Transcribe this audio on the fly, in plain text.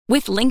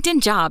With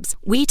LinkedIn Jobs,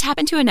 we tap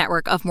into a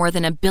network of more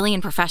than 1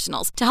 billion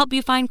professionals to help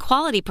you find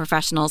quality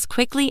professionals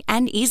quickly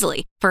and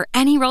easily for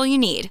any role you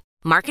need.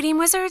 Marketing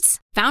wizards?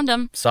 Found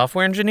them.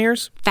 Software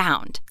engineers?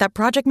 Found. That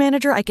project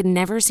manager I could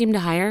never seem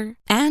to hire?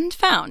 And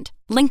found.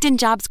 LinkedIn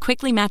Jobs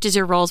quickly matches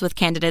your roles with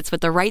candidates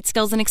with the right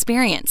skills and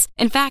experience.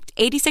 In fact,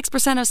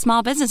 86% of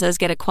small businesses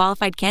get a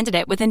qualified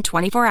candidate within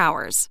 24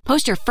 hours.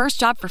 Post your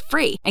first job for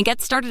free and get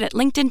started at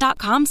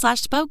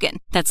linkedin.com/spoken.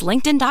 That's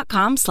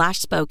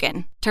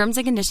linkedin.com/spoken. Terms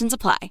and conditions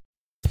apply.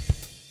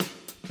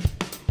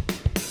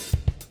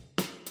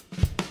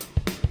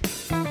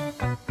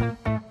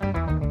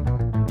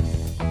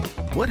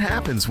 What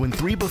happens when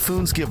three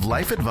buffoons give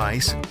life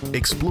advice,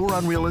 explore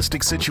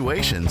unrealistic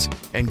situations,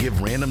 and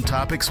give random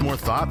topics more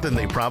thought than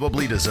they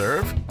probably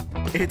deserve?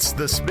 It's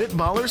the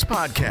Spitballers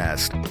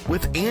Podcast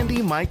with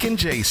Andy, Mike, and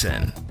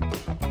Jason.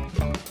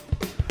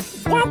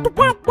 Wow,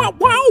 wow, wow,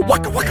 wow,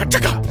 waka, waka,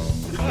 chaka.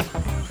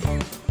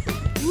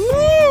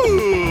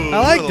 Ooh, I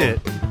liked it.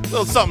 A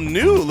little something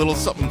new, a little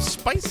something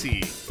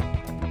spicy.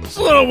 It's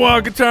a little wah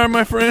guitar,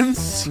 my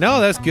friends.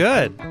 No, that's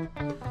good.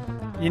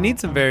 You need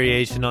some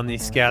variation on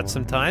these scats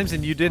sometimes,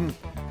 and you didn't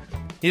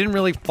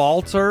really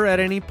falter at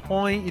any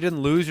point. You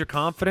didn't lose your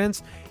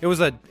confidence. It was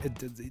the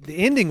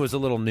ending was a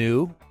little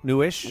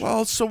newish.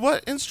 Well, so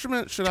what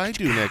instrument should I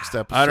do next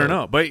episode? I don't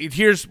know, but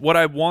here's what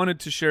I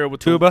wanted to share with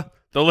Tuba.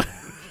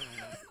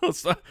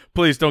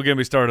 Please don't get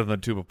me started on the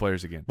tuba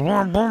players again.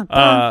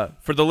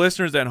 For the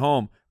listeners at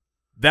home,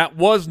 that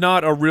was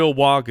not a real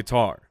wah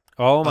guitar.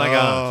 Oh my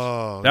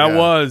gosh, that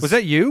was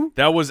that you?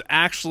 That was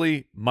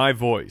actually my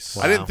voice.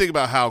 Wow. I didn't think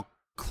about how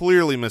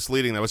clearly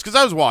misleading that was because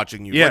I was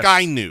watching you. Yes.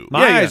 Like I knew.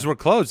 My eyes were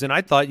closed, and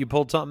I thought you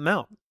pulled something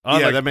out.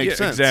 That makes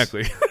sense.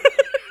 Exactly.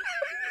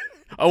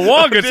 A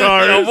wah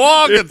guitar. A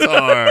wah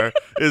guitar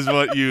is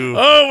what you.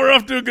 Oh, we're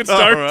off to a good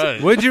start. All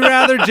right. Would you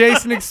rather?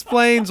 Jason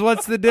explains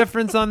what's the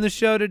difference on the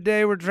show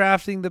today. We're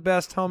drafting the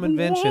best home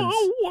inventions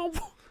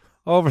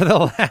over the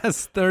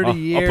last 30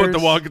 years. I'll put the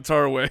wah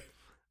guitar away.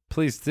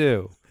 Please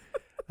do.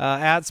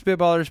 At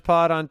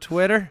SpitballersPod on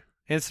Twitter,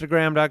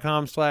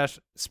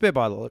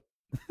 Instagram.com/Spitballer.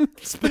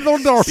 Spit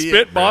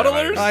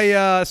bottlers?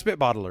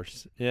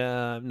 Spitbottlers.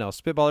 Yeah, no,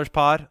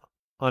 SpitballersPod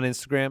on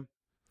Instagram.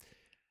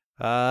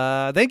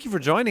 Thank you for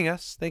joining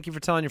us. Thank you for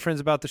telling your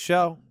friends about the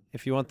show.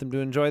 If you want them to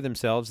enjoy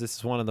themselves, this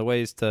is one of the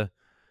ways to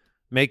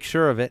make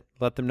sure of it.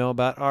 Let them know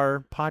about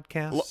our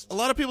podcast. A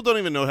lot of people don't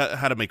even know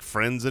how to make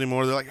friends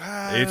anymore. They're like,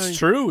 it's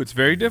true. It's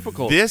very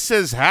difficult. This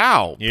is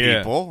how Yeah.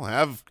 people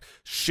have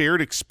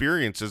shared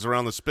experiences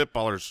around the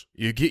Spitballers.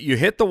 You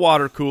hit the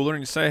water cooler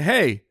and you say,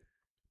 "Hey,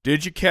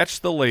 did you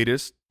catch the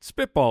latest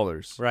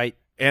Spitballers?" Right.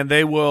 And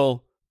they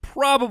will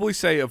probably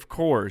say, "Of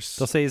course."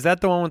 They'll say, "Is that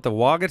the one with the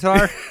wah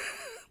guitar?"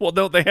 Well,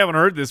 they haven't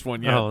heard this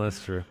one yet. Oh,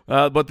 that's true.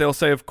 But they'll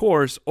say, "Of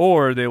course,"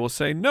 or they will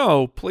say,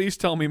 "No, please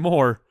tell me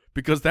more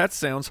because that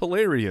sounds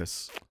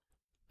hilarious."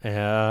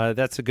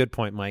 That's a good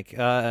point, Mike.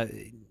 Are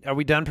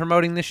we done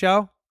promoting the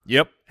show?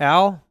 Yep.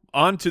 Al?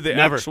 On to the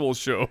Never. actual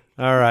show.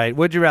 All right.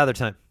 Would you rather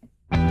time?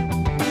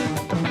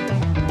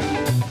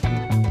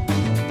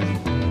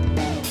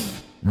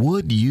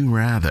 Would you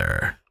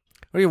rather?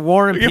 Are you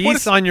War and Yeah, what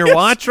Peace is- on your yes.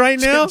 watch right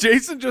now?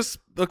 Jason just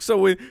look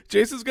so.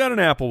 Jason's got an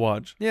Apple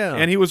Watch. Yeah.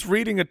 and he was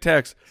reading a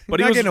text, but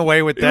Not he was getting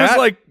away with It was that.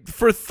 like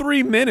for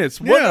 3 minutes.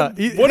 Yeah. What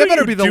That are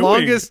better you be the doing?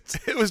 longest.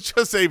 It was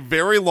just a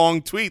very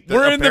long tweet. That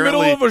We're in the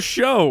middle apparently- of a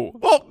show.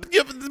 Well,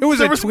 yeah, but It was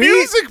there a was tweet?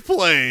 music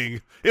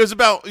playing. It was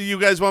about. You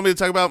guys want me to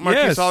talk about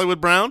Marquise Yes.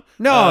 Hollywood Brown?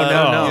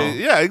 No.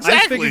 Yeah, I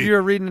exactly. figured you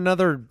were reading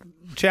another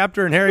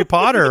chapter in Harry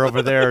Potter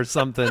over there or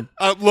something.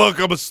 Look,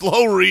 I'm a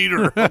slow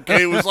reader.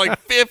 Okay, it was like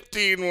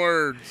 15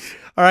 words.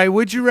 All right.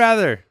 Would you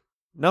rather?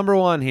 Number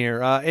one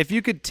here. If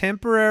you could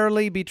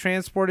temporarily be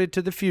transported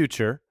to the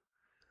future,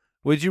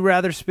 would you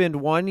rather spend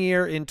 1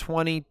 year in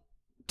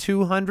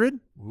 2200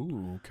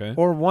 Ooh, okay.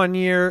 or 1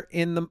 year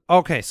in the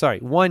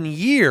 1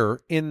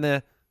 year in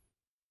the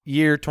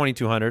year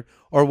 2200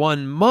 or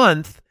 1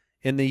 month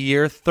in the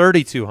year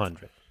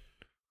 3200?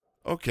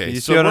 Okay, You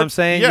so see what we're- I'm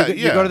saying? Yeah,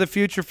 You go to the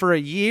future for a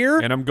year.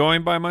 And I'm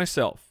going by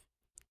myself.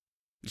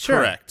 Sure.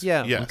 Correct.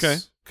 Yeah. Yes. Okay.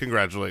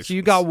 Congratulations. So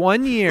you got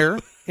 1 year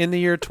in the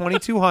year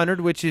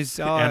 2200, which is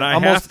And I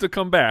have almost to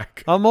come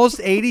back. almost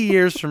 80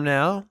 years from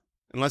now.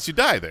 Unless you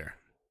die there,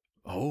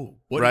 Oh,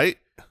 right?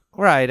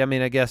 Right. I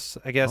mean, I guess.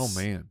 Oh,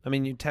 man. I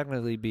mean, you'd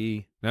technically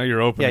be Now you're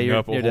opening you're-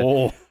 up a you're dead.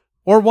 whole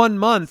or 1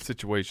 month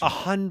situation.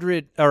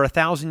 100 or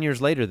 1,000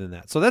 years later than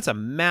that. So that's a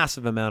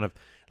massive amount of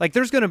like.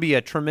 There's going to be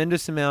a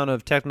tremendous amount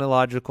of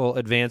technological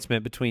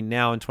advancement between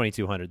now and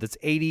 2200. That's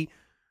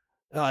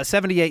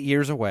 78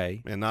 years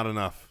away. And not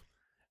enough.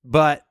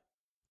 But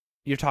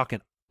you're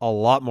talking a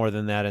lot more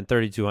than that in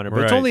 3200.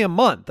 But it's Right. only a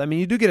month. I mean,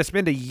 you do get to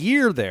spend a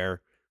year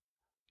there.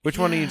 Which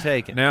one are you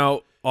taking?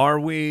 Now, are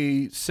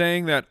we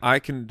saying that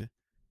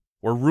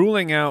we're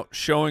ruling out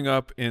showing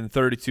up in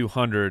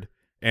 3200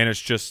 and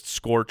it's just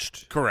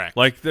scorched? Correct.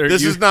 Like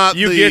This is not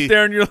you the get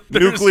there and you're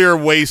nuclear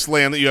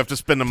wasteland that you have to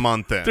spend a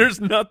month in.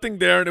 There's nothing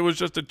there and it was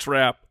just a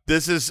trap.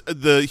 This is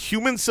the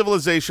human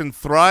civilization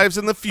thrives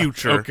in the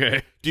future.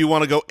 Okay. Do you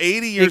want to go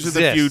 80 years in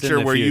the Exists in future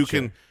the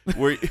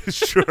where future.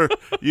 sure,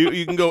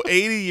 you can go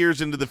 80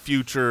 years into the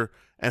future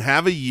and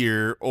have a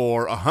year,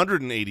 or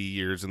 180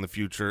 years in the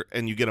future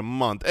and you get a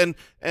month.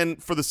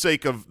 And for the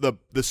sake of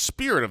the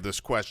spirit of this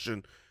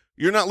question,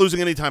 you're not losing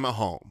any time at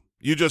home.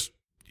 You just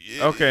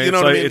Okay, you know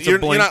so what I mean? it's a You're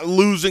blink. not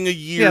losing a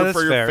year Yeah, that's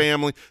for your fair.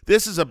 family.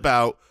 This is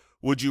about,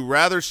 would you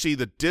rather see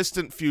the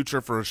distant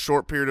future for a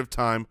short period of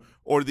time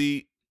or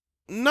the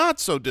not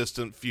so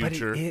distant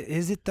future? But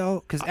is it though?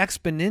 Because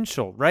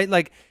exponential, right?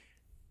 Like,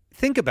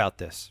 think about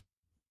this.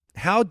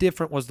 How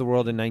different was the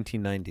world in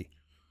 1990?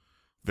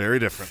 Very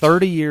different.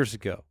 30 years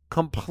ago.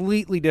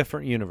 Completely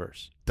different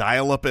universe.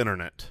 Dial-up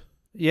internet.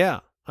 Yeah.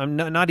 I'm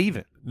not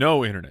even.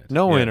 No internet.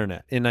 No Yeah.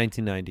 internet in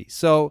 1990.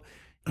 So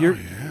you're,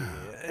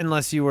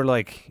 unless you were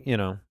like,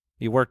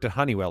 you worked at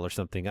Honeywell or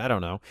something. I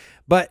don't know.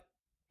 But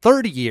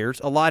 30 years,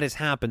 a lot has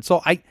happened.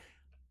 So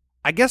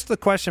I guess the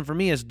question for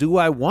me is, do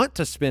I want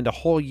to spend a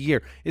whole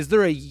year? Is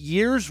there a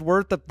year's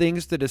worth of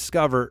things to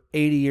discover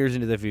 80 years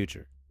into the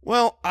future?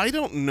 Well, I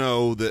don't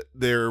know that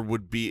there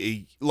would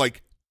be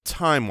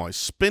time-wise,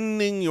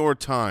 spending your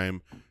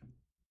time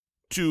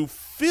to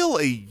fill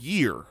a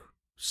year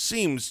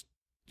seems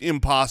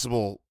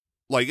impossible.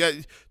 Like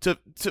But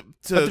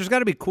there's got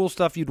to be cool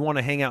stuff you'd want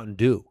to hang out and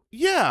do.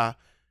 yeah,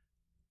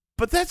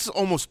 but that's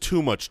almost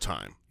too much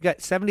time. You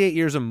got 78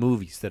 years of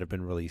movies that have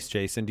been released,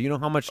 Jason. Do you know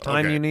how much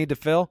time Okay. you need to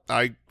fill?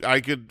 I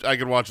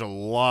could watch a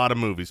lot of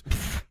movies,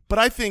 but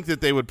I think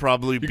that they would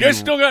probably You be guys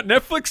still got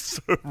Netflix?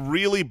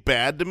 really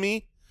bad to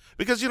me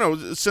because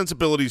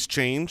sensibilities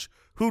change.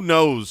 Who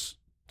knows?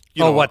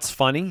 What's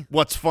funny?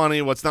 What's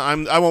funny? What's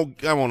not? I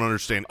won't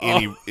understand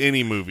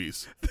any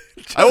movies.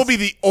 I will be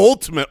the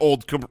ultimate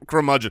old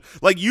curmudgeon.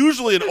 Like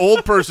usually an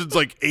old person's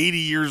like 80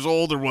 years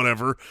old or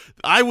whatever.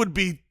 I would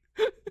be,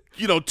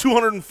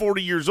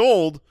 240 years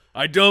old.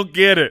 I don't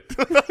get it.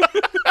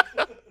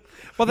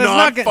 Well, that's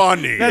Not not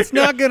funny. That's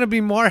not going to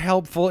be more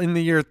helpful in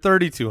the year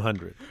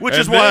 3200. Which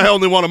And is why then- I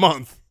only want a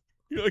month.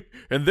 You're like,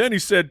 and then he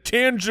said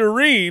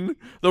tangerine.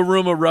 The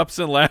room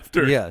erupts in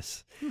laughter.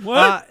 Yes.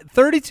 What?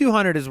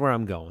 3200 is where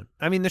I'm going.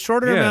 I mean, the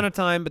shorter Yeah. amount of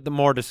time, but the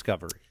more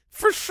discovery.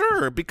 For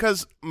sure,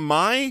 because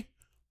my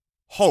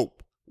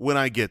hope when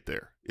I get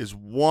there is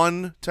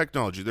one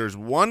technology. There's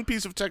one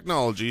piece of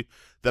technology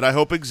that I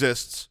hope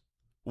exists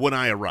when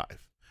I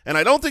arrive. And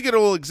I don't think it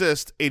will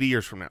exist 80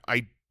 years from now.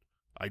 I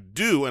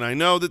do, and I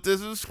know that this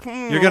is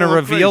You're going to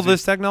reveal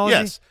this technology?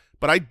 Yes,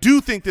 but I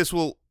do think this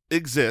will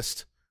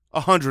exist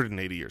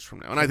 180 years from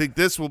now. And I think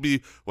this will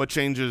be what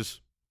changes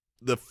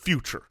the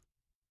future.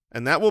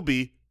 And that will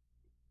be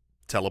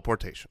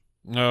teleportation.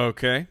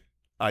 Okay.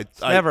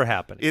 It's never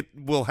happening. It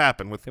will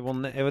happen with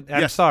I'm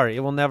Yes. sorry. It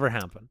will never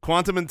happen.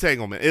 quantum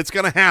entanglement. It's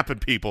going to happen,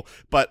 people,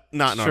 but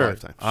not in our Sure.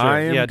 lifetime. I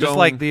am Yeah, just going-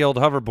 like the old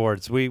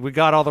hoverboards. We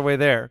got all the way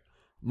there.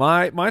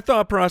 My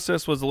thought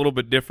process was a little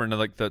bit different.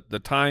 Like the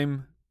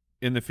time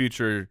in the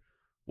future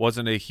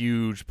wasn't a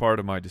huge part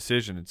of my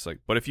decision. It's like,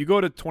 but if you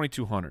go to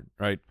 2200,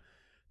 right,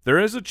 there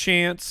is a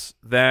chance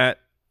that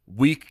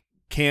we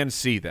can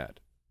see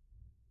that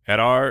at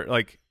our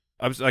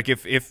I was like,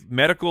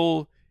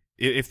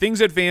 if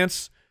things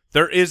advance,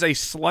 there is a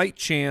slight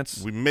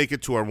chance. We make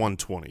it to our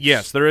 120s.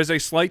 Yes, there is a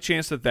slight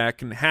chance that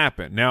can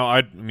happen. Now,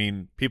 I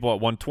mean, people at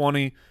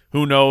 120,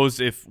 who knows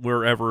if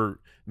we're ever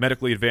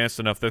medically advanced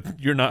enough that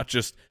you're not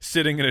just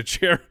sitting in a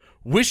chair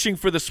wishing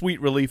for the sweet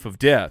relief of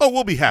death. Oh,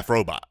 we'll be half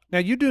robot. Now,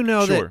 you do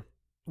know that Sure.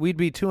 we'd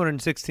be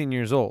 216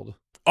 years old.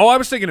 Oh, I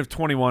was thinking of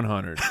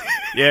 2100.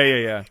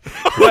 Yeah.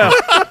 Well,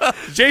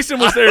 Jason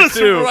was there was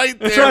too. right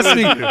there. Trust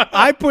me,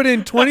 I put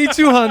in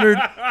 2200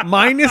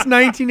 minus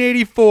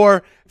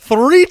 1984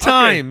 three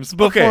times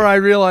before okay. I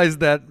realized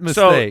that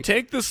So mistake.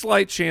 take the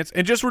slight chance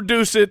and just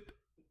reduce it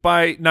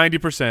by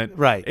 90%.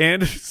 Right.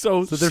 And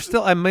so there's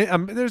still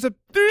there's a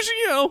there's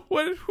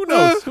who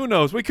knows? Who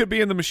knows? We could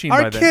be in the machine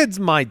by our then. kids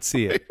might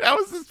see it. How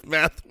does this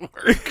math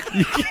work?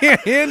 You can't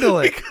handle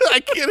it. I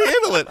can't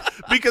handle it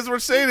because we're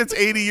saying it's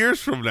 80 years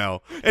from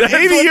now. And That's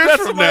 80 what- years that's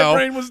from what my now.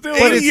 brain was doing.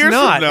 80 But it's years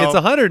not. From now, It's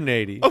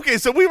 180. Okay,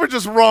 so we were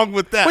just wrong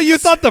with that. But you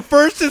thought the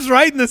first is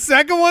right and the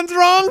second one's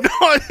wrong? No,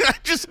 I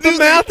just The knew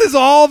math is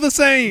all the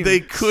same.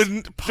 they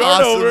couldn't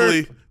Start over.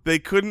 possibly. They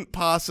couldn't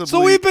possibly.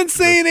 So we've been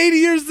saying 80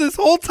 years this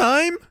whole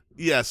time?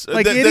 yes,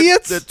 like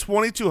idiots? That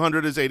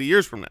 2200 is 80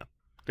 years from now.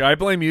 I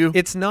blame you.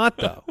 It's not,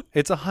 though.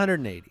 It's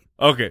 180.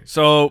 Okay,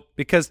 so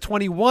Because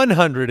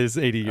 2100 is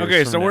 80 years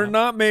okay, from so we're now.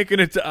 not making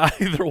it to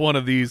either one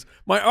of these.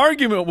 My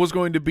argument was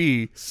going to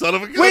be Son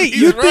of a gun. Wait,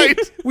 he's you right.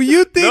 think? Well,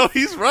 you think? No,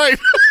 he's right.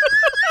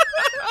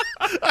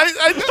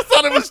 I just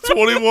thought it was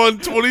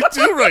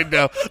 21-22 right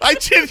now.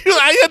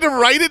 I had to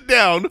write it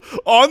down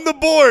on the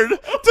board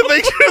to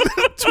make sure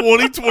that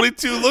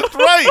 2022 looked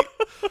right.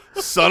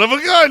 Son of a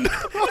gun.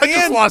 I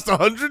just And lost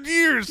 100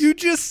 years. You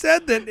just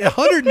said that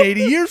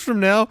 180 years from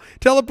now,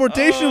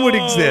 teleportation would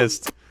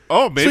exist.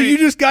 Oh, maybe. So you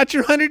just got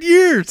your 100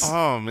 years.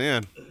 Oh,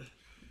 man.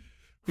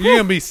 You're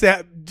gonna be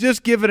sad.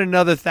 Just give it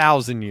another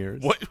 1,000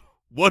 years.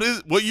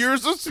 What year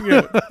is this?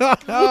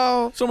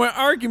 Oh. So my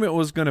argument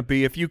was going to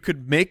be if you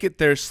could make it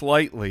there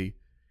slightly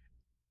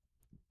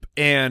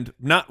and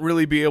not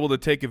really be able to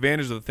take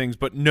advantage of the things,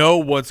 but know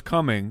what's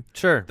coming.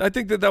 Sure. I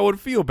think that would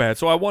feel bad.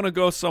 So I want to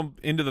go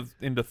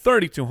into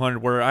 3,200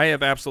 where I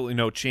have absolutely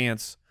no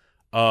chance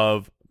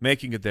of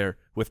making it there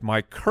with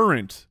my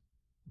current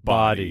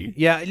body.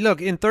 Yeah, look,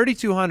 in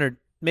 3,200,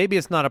 maybe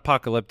it's not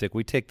apocalyptic.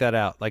 We take that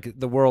out. Like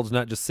the world's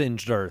not just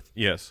singed earth.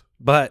 Yes.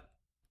 But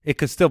it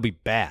could still be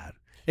bad.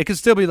 It could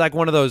still be like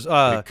one of those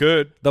It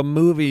could. the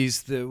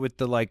movies with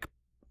the like,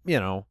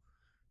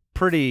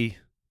 pretty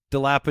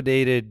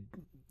dilapidated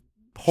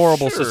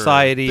horrible Sure,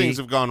 society. Things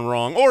have gone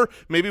wrong. Or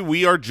maybe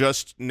we are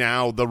just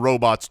now the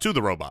robots to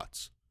the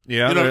robots.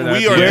 Yeah. You know, that'd we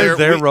be- are They're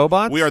their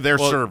robots? We are their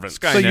Well, servants.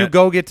 Sky- So you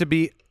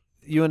Skynet.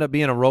 you end up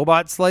being a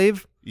robot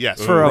slave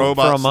Yes, for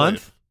robot a month?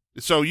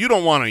 slave. So you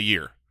don't want a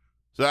year.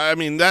 So I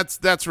mean,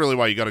 that's really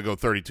why you got to go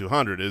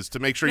 3,200 is to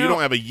make sure you No.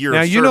 don't have a year.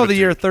 Now of you know the servitude.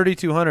 year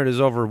 3,200 is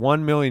over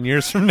 1 million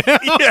years from now.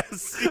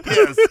 Yes,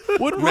 yes.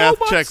 Would Math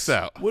robots, checks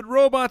out. Would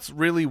robots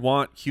really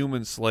want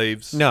human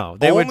slaves? No,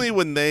 they Only would.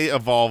 when they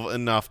evolve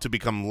enough to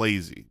become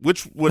lazy,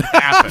 which would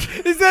happen.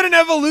 Is that an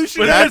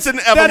evolution? That's an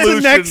That's evolution.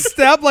 the next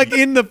step. Like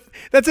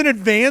that's an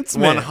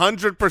advancement.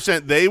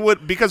 100%. They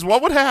would, because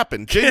what would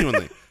happen?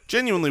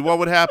 Genuinely, what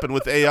would happen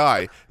with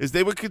AI is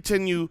they would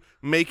continue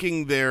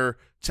making their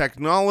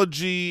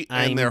technology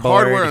and I'm their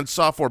bored. hardware and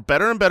software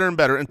better and better and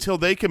better until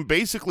they can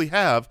basically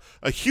have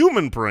a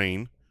human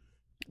brain,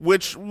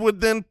 which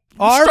would then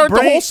start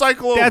the whole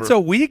cycle over. That's a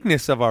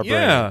weakness of our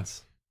Yeah.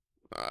 brains.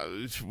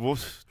 Well,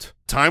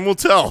 time will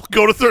tell.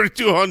 Go to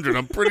 3,200.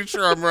 I'm pretty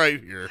sure I'm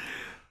right here.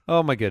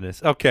 Oh my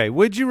goodness. Okay.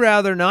 Would you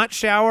rather not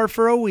shower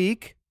for a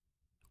week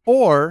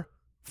or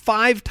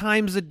 5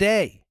 times a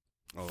day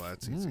Oh,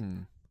 that's easy.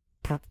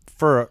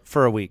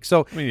 for a week?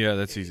 So I mean, yeah,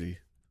 that's easy.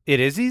 it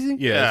is easy.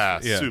 Yeah,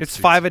 yeah. super It's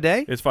 5 a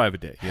day. It's 5 a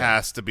day. Yeah.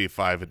 Has to be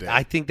 5 a day.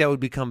 I think that would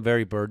become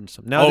very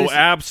burdensome. Now, Oh, this,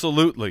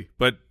 absolutely.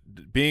 But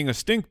being a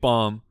stink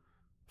bomb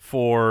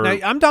for now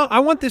I'm down. I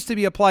want this to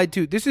be applied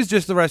to. This is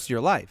just the rest of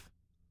your life.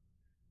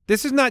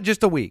 This is not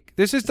just a week.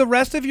 This is the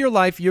rest of your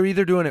life. You're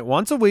either doing it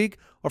once a week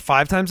or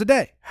 5 times a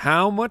day.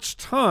 how much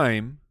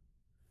time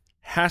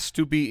has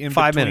to be in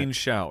 5 between minutes.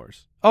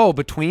 showers? Oh,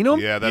 between them?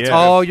 yeah, that's Yeah.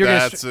 Oh, you're gonna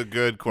that's a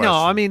good question. No,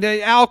 I mean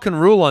Al can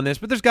rule on this,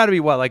 but there's got to be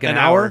what, like an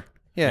hour?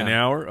 Yeah. An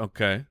hour?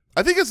 Okay.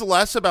 I think it's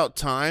less about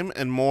time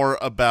and more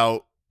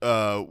about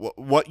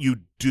what you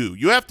do.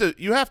 You have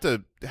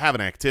to have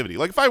an activity.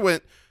 Like if I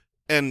went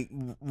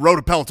and rode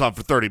a Peloton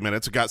for 30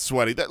 minutes and got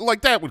sweaty,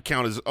 that would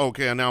count as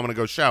okay. Now I'm going to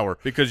go shower.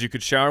 Because you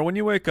could shower when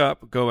you wake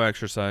up, go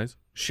exercise,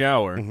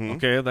 shower. Mhm.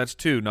 Okay, that's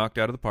 2 knocked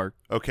out of the park.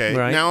 Okay,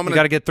 Right. now I'm you going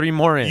got to get 3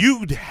 more in.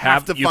 You'd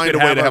have to You find a could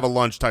way have to a- have a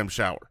lunchtime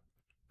shower.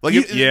 Like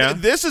Yeah.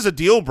 this is a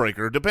deal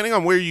breaker depending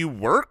on where you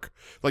work.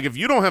 Like if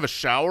you don't have a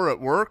shower at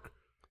work,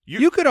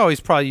 You could always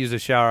probably use a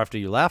shower after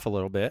you laugh a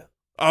little bit.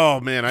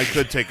 oh man, I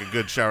could take a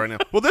good shower right now.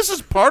 Well, this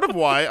is part of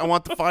why I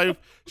want the 5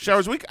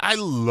 showers a week. I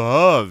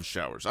love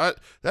showers.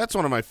 That's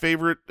one of my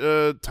favorite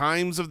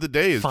times of the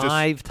day. Is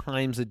 5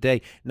 times a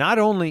day. Not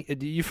only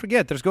you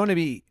forget, there's going to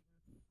be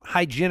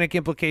hygienic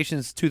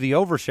implications to the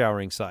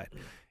overshowering side.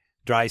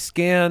 Dry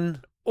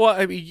skin. Well,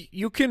 I mean,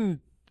 you can.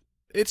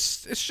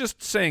 It's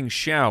just saying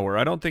shower.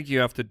 I don't think you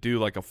have to do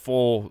like a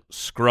full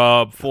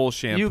scrub, full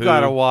shampoo. You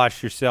got to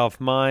wash yourself,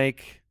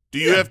 Mike. Do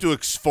you have to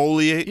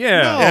exfoliate?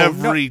 Yeah. No,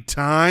 every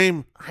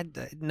time.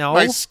 No.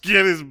 My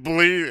skin is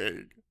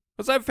bleeding.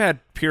 Because I've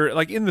had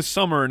like in the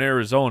summer in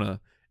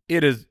Arizona,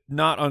 it is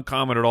not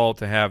uncommon at all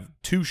to have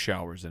 2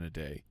 showers in a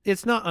day.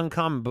 It's not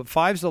uncommon, but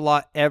 5's a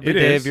lot every It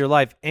day is. of your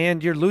life,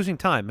 and you're losing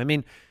time. I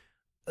mean,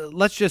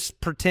 let's just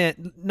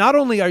pretend. Not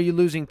only are you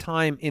losing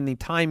time in the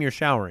time you're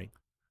showering,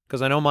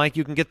 because I know, Mike,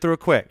 you can get through it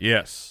quick,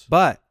 Yes.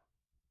 but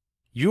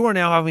you are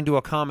now having to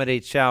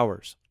accommodate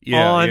showers.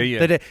 Yeah, on yeah.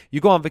 the day.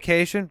 You go on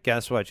vacation,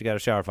 guess what? You got to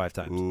shower 5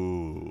 times.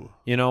 Ooh.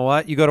 You know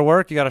what? You go to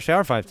work, you got to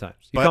shower 5 times.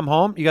 You But- come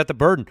home, you got the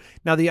burden.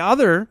 Now, the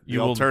other, The You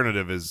will-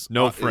 alternative is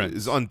no friends.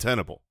 is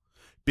untenable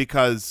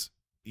because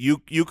you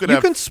could you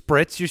have can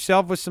spritz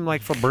yourself with some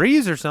like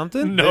Febreze or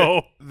something.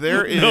 No.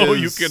 there is No,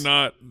 you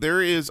cannot.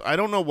 There is I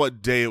don't know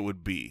what day it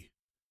would be.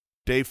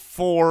 Day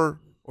 4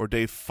 or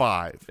day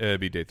 5. It'd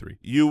be day 3.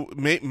 You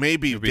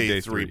maybe It'd be day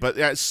day 3, three. but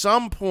at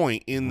some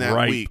point in that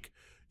Right. week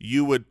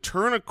you would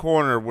turn a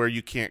corner where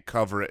you can't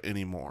cover it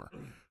anymore.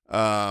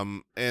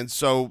 And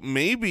so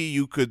maybe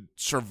you could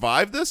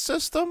survive this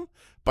system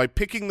by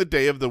picking the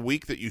day of the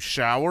week that you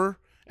shower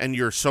and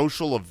your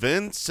social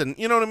events and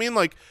you know what I mean?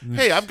 Like,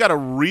 hey, I've got a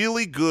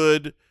really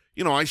good,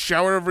 I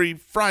shower every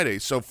Friday.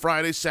 So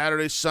Friday,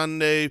 Saturday,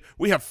 Sunday,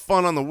 we have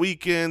fun on the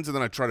weekends and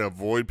then I try to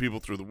avoid people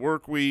through the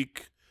work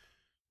week.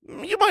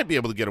 You might be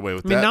able to get away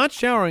with I mean, that. not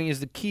showering is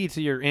the key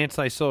to your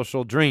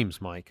antisocial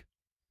dreams, Mike.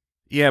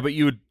 Yeah, but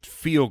you would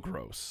feel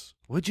gross.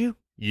 Would you?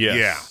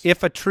 Yes.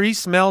 If a tree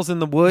smells in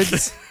the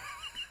woods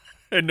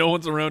And no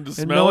one's around to and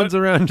smell no it. one's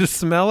around to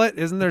smell it,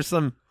 isn't there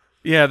some?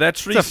 Yeah, that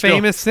tree. It's a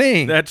famous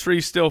thing. That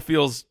tree still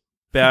feels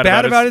bad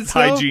about its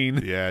itself?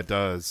 hygiene. Yeah, it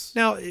does.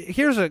 Now,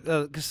 here's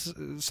a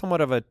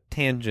somewhat of a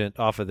tangent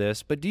off of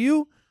this, but do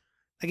you,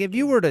 like, if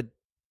you were to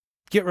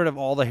get rid of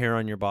all the hair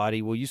on your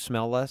body, will you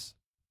smell less?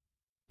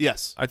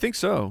 Yes, I think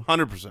so.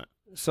 100%.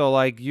 So,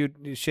 like, you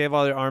shave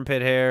all your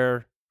armpit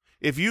hair.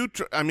 If you,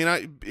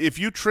 if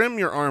you trim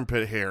your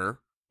armpit hair,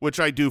 which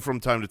I do from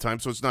time to time,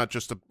 so it's not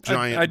just a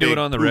giant. I do big it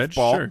on the poof ridge.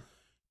 ball. Sure.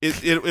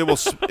 It will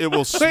smell.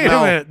 Wait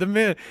a minute, the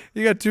minute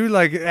you got two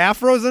like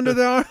afros under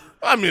the arm,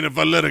 I mean, if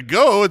I let it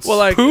go, it's Well,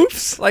 like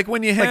poofs, like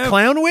when you have like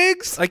clown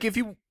wigs. like if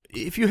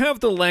you have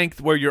the length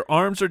where your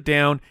arms are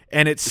down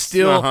and it's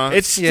still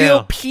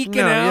Yeah. peeking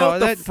No, out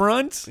the that-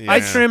 front. Yeah. I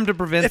trim to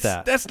prevent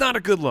that. That's not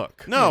a good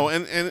look. no,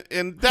 and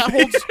that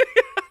holds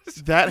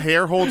that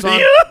hair holds on.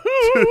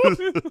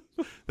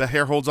 The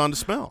hair holds on to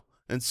smell,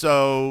 and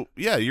so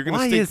yeah, you're going to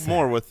Why stink is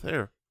more with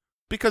hair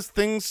because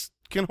things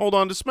can hold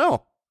on to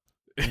smell.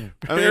 I mean,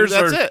 Hairs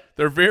that's are, it.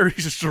 They're very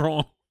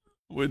strong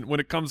when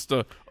it comes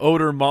to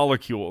odor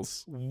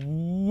molecules.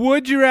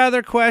 Would you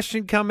rather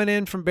question coming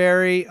in from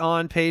Barry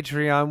on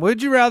Patreon?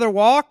 Would you rather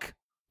walk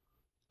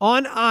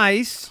on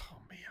ice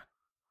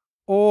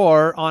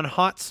or on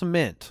hot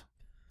cement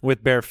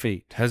with bare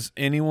feet? Has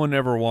anyone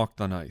ever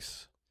walked on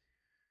ice?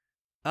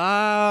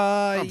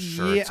 I'm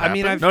sure yeah. it's I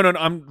mean, I've No,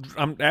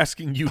 I'm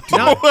asking you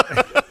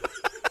to.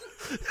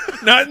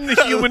 Not in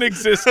the human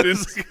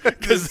existence,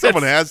 Because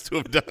someone has to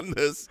have done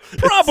this.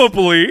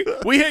 probably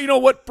you know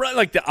what,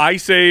 like the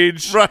Ice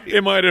Age, Right.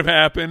 It might have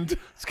happened.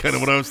 It's kind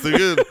of what I was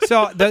thinking.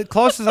 so the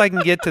closest I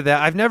can get to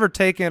that, I've never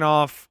taken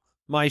off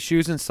my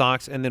shoes and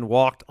socks and then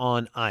walked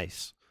on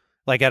ice,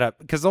 like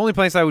because the only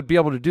place I would be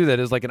able to do that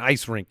is like an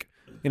ice rink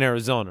in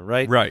Arizona,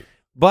 right? Right.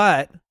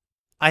 But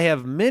I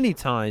have many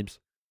times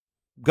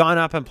gone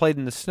up and played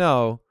in the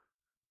snow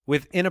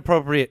with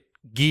inappropriate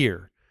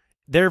gear,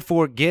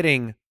 therefore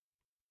getting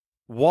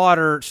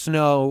water,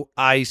 snow,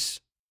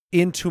 ice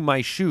into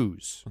my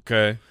shoes.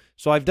 Okay.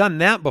 So I've done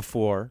that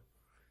before,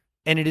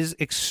 and it is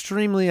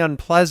extremely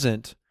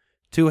unpleasant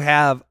to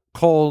have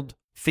cold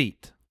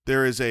feet.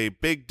 There is a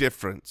big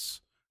difference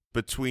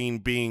between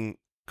being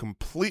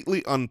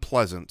completely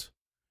unpleasant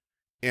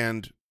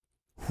and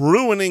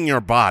ruining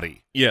your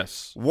body.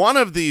 Yes. One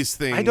of these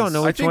things. I don't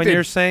know which think one they-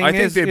 you're saying I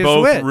think is, they is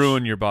both which.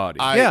 ruin your body.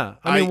 I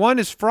mean, one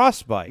is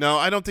frostbite. No,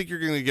 I don't think you're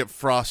going to get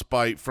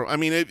frostbite from. I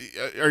mean,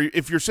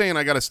 if you're saying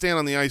I got to stand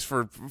on the ice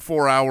for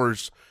 4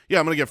 hours, yeah,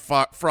 I'm going to get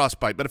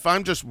frostbite. But if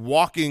I'm just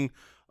walking,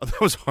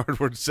 that was a hard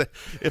word to say.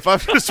 If I'm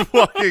just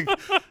walking,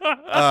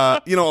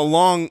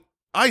 along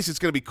ice, it's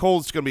going to be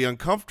cold. It's going to be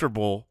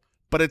uncomfortable,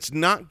 but it's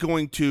not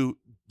going to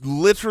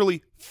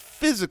literally,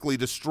 physically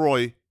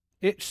destroy.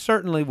 It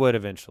certainly would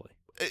eventually.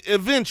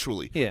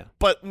 Eventually, Yeah.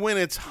 But when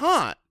it's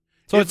hot,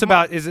 So if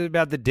is it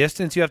about the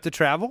distance you have to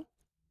travel?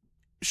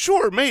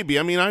 Sure, maybe.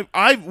 I mean,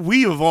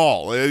 we have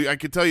all. I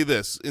can tell you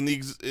this: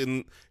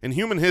 in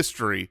human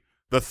history,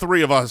 the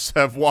three of us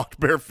have walked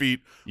bare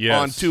feet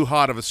on too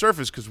hot of a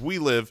surface because we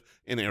live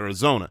in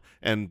Arizona,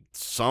 and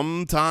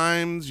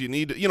sometimes you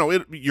need to,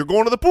 you're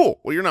going to the pool.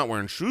 Well, you're not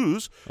wearing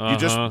shoes. You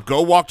just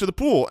go walk to the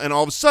pool, and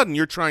all of a sudden,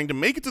 you're trying to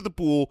make it to the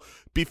pool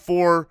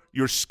before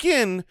your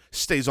skin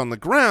stays on the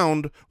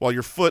ground while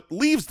your foot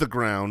leaves the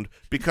ground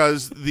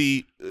because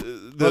the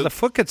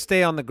foot could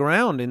stay on the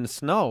ground in the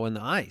snow and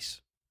the ice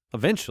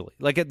eventually,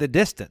 like at the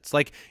distance.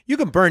 Like you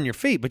can burn your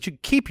feet, but you can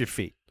keep your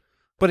feet.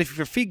 But if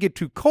your feet get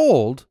too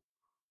cold,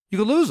 you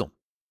can lose them.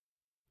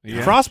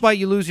 Yeah. Frostbite,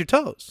 you lose your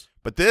toes.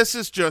 But this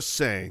is just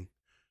saying,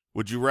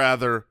 would you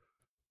rather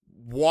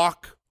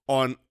walk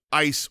on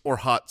ice or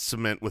hot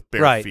cement with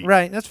bare feet?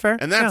 Right. That's fair.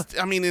 And that's,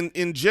 I mean,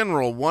 in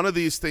general, one of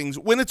these things,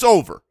 when it's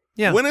over,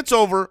 I'm going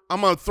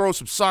to throw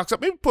some socks up,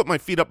 maybe put my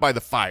feet up by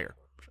the fire,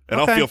 and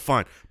I'll feel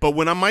fine. But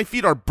when my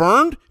feet are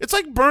burned, it's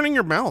like burning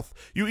your mouth.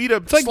 You eat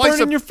It's like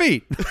burning your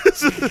feet.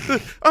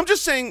 I'm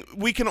just saying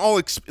we can all,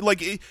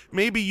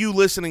 maybe you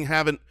listening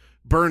haven't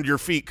burned your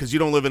feet because you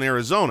don't live in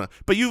Arizona,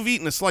 but you've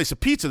eaten a slice of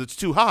pizza that's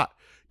too hot.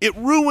 It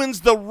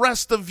ruins the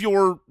rest of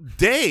your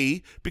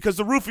day because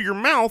the roof of your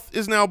mouth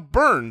is now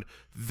burned.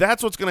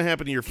 That's what's going to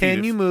happen to your feet.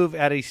 Can you move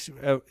at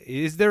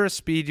is there a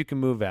speed you can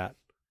move at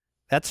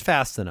that's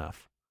fast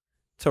enough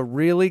to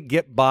really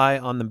get by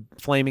on the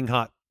flaming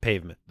hot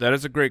pavement? That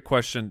is a great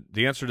question.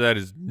 The answer to that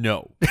is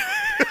no.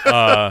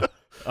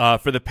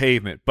 For the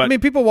pavement. But I mean,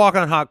 people walk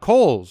on hot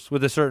coals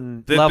with a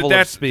certain level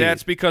of speed.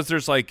 That's because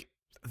there's like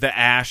the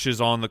ash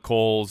is on the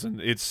coals, and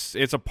it's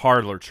a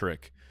parlor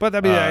trick. But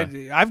I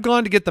mean, I've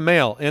gone to get the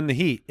mail in the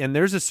heat, and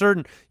there's a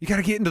certain you got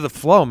to get into the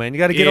flow, man. You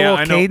got to get a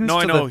little cadence. No,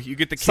 I to know. the You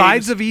get the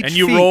sides cadence, of each and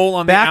you feet, roll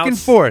on back and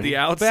forth, the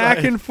outside,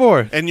 back and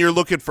forth. And you're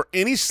looking for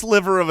any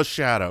sliver of a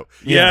shadow.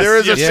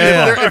 Yes,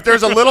 If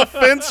there's a little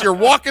fence, you're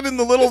walking in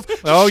the little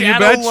Oh, you shadow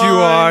bet you line.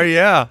 are,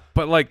 yeah.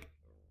 But like,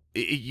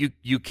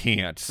 you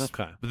can't.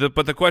 Okay.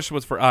 But the question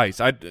was for ice,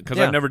 because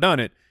I've never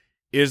done it.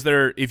 Is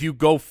there, if you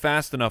go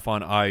fast enough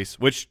on ice,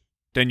 which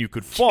then you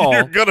could fall.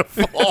 You're gonna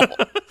fall.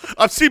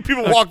 I've seen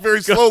people walk very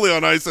slowly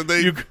on ice, and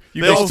they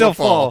go still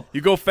fall.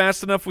 You go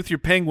fast enough with your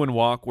penguin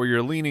walk, where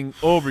you're leaning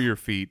over your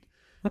feet.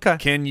 Okay.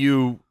 Can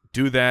you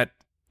do that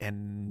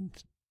and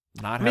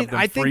not I have mean, them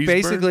I think freeze burn?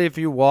 basically if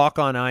you walk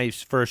on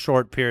ice for a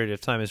short period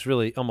of time, it's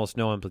really almost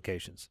no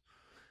implications.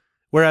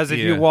 Whereas if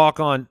you Yeah. walk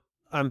on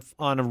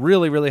a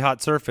really, really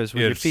hot surface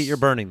with your It's- feet, you're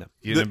burning them.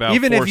 in about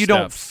Even 4 if you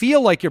don't steps.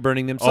 feel like you're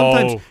burning them,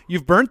 sometimes Oh.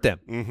 you've burnt them.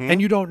 Mhm.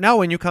 And you don't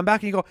know. And you come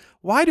back and you go,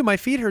 why do my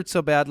feet hurt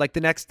so bad like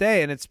the next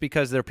day? And it's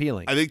because they're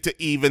peeling. I think to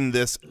even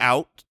this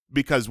out,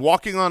 because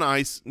walking on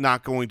ice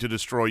not going to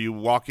destroy you.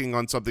 Walking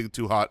on something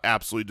too hot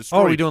absolutely destroy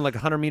Oh, are you. we doing like a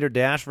 100-meter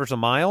dash versus a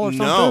mile or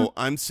something? No,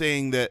 I'm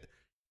saying that.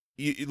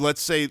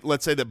 Let's say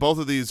that both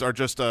of these are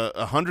just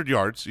 100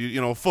 yards. You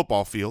know, a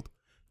football field.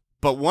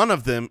 But one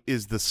of them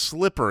is the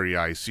slippery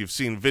ice you've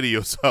seen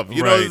videos of.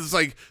 You know, Right. it's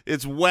like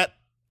it's wet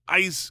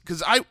ice.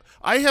 Because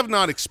I have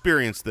not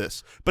experienced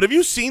this. But have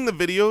you seen the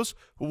videos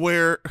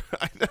where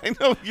I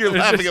know you're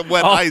laughing at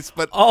wet ice,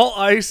 but all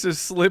ice is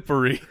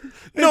slippery.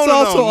 no, It's no,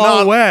 also no, all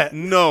not, wet.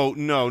 No.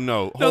 No,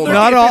 Hold they're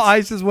on. Not all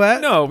ice is wet?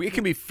 No, it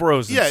can be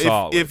frozen Yeah,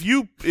 solid. if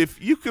you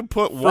can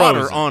put water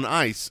Frozen. on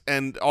ice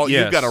and you've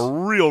Yes. got a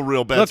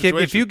real bad Look,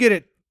 situation. if you get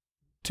it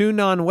too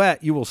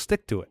non-wet, you will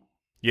stick to it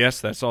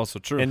Yes, that's also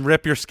true. and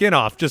rip your skin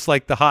off just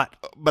like the hot.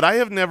 But I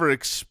have never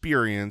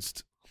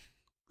experienced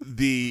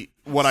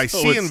what I So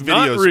see in it's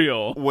not videos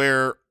real.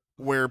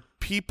 where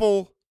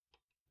people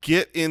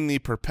get in the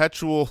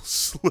perpetual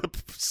slip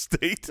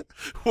state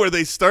where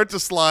they start to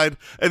slide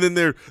and then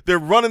they're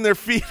running their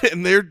feet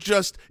and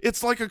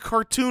it's like a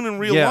cartoon in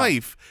real Yeah.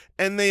 life,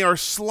 and they are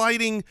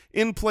sliding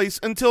in place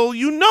until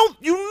you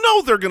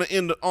know they're going to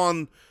end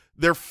on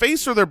their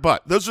face or their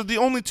butt. Those are the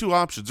only two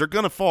options. They're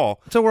going to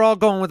fall. So we're all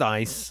going with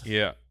ice.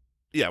 Yeah.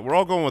 Yeah, we're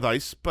all going with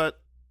ice, but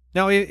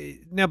Now,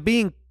 now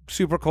being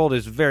super cold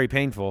is very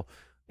painful.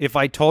 If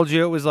I told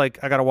you it was like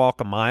I got to walk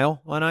a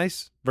mile on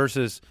ice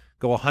versus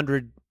go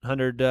 100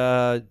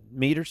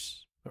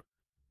 meters.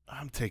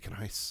 I'm taking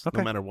ice Okay.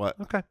 no matter what.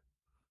 Okay.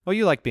 Well,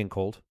 you like being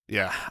cold.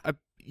 Yeah.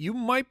 You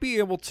might be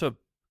able to,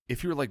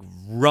 if you're like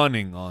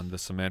running on the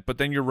cement, but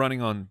then you're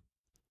running on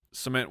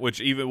cement,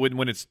 which even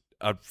when it's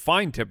a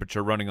fine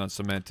temperature, running on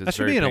cement is That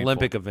should very be an painful.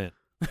 Olympic event.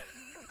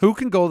 Who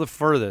can go the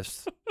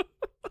furthest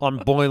on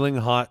boiling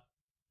hot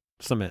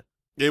cement?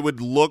 It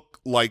would look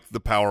like the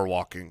power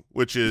walking,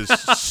 which is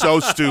so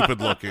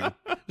stupid looking.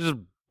 Just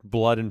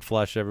blood and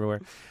flesh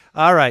everywhere.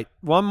 All right.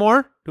 One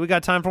more? Do we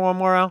got time for one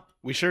more, Al?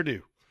 We sure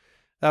do.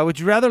 Would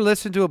you rather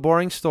listen to a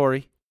boring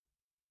story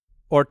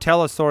or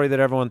tell a story that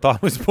everyone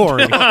thought was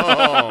boring?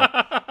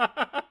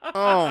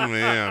 Oh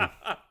man.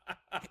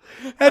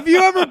 Have you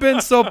ever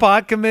been so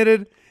pot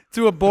committed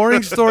to a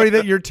boring story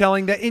that you're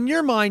telling that in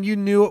your mind you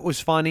knew it was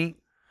funny,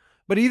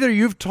 but either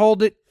you've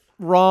told it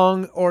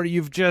wrong or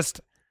you've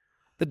just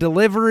the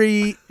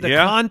delivery, the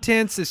Yeah.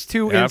 contents is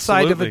too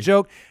inside of a Absolutely.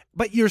 joke,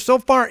 but you're so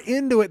far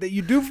into it that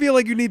you do feel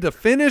like you need to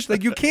finish.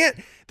 Like you can't.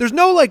 There's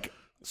no like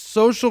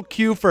social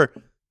cue for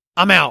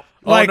I'm out.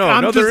 Oh, Like no,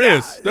 I'm no,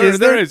 just, there is.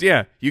 There is,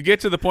 yeah. You get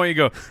to the point,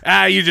 you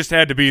go, you just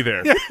had to be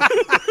there.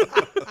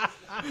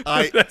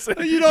 That's,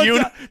 You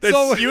don't- that's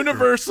so-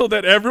 universal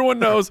that everyone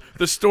knows.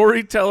 The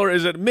storyteller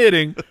is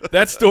admitting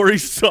that story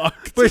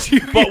sucked, But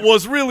you- but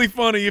was really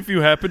funny if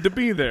you happened to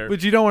be there.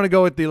 But you don't want to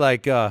go with the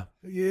like.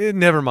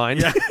 Never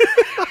mind.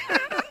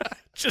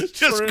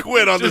 Just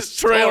quit on just this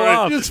trail story.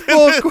 off. Just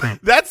full quit.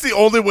 That's the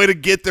only way to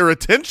get their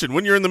attention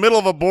when you're in the middle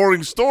of a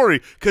boring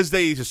story, because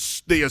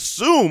they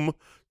assume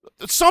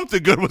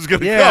something good was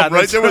going to Yeah, come,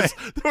 right? that's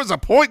There was a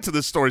point to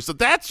this story, so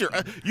that's your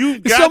you. Is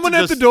got someone to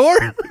at the just- door?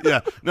 Yeah,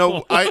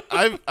 no,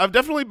 I've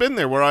definitely been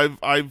there where I've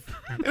and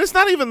it's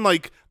not even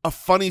like a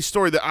funny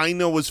story that I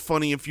know was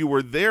funny if you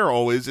were there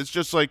always. It's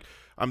just like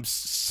I'm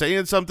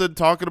saying something,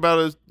 talking about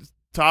a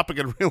topic,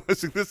 and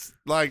realizing this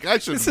like I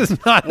should. This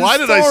is not a Why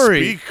did story.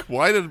 I speak?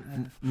 Why did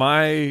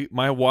My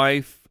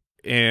wife,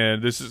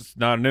 and this is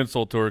not an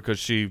insult to her because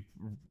she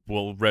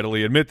will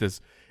readily admit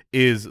this,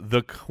 is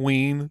the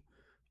queen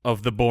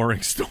of the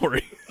boring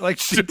story. Like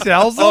she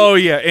tells them? Oh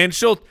yeah, and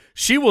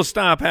she will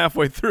stop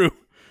halfway through,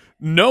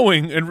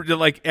 knowing and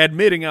like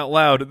admitting out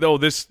loud, though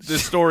this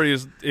story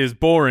is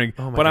boring,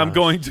 Oh my but I'm gosh.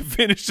 going to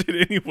finish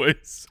it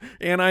anyways,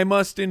 and I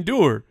must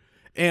endure.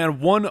 And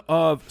one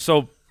of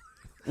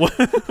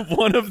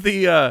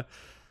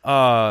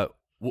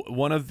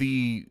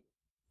the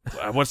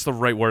what's the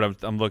right word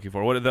I'm looking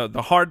for? What are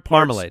the hard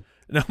parts? Marmalade.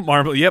 No,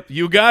 marmalade. Yep,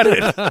 you got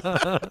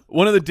it.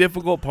 One of the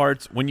difficult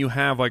parts when you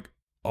have like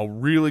a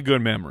really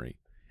good memory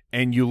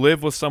and you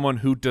live with someone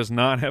who does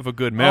not have a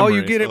good memory. Oh,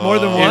 you get it more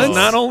than Oh. once? Is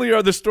not only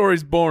are the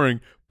stories boring,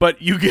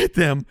 but you get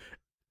them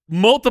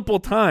multiple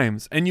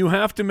times, and you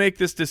have to make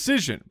this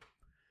decision.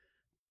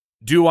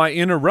 Do I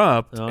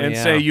interrupt Oh, and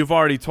yeah. say, you've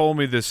already told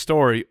me this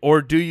story,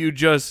 or do you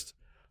just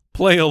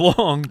play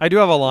along? I do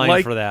have a line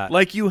like, for that.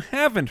 Like you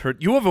haven't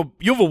heard. You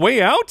have a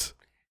way out?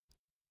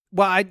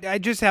 Well, I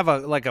just have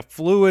a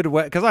fluid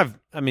way because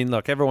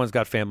look, everyone's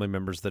got family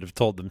members that have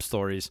told them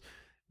stories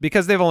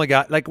because they've only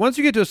got like once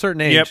you get to a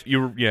certain age,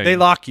 they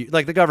lock you.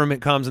 Like the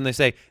government comes and they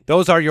say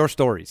those are your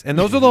stories, and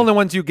those are the only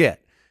ones you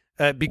get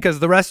because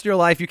the rest of your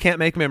life you can't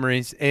make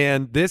memories,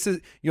 and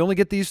you only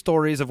get these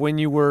stories of when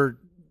you were.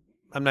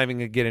 I'm not even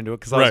gonna get into it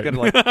because I was Right. gonna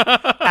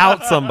like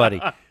out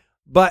somebody,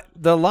 But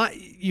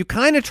you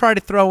kind of try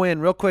to throw in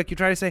real quick. You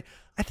try to say,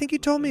 I think you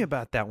told me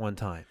about that one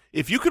time.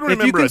 If you can If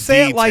remember you can a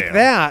say detail, it like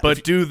that,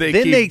 But do they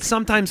then keep- they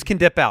sometimes can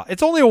dip out.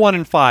 It's only a 1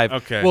 in 5.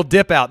 Okay. We'll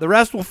dip out. The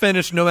rest will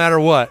finish no matter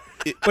what.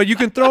 But you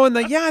can throw in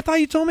I thought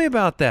you told me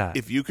about that.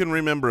 if you can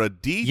remember a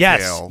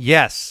detail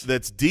Yes.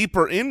 that's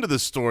deeper into the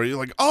story, you're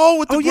like, oh,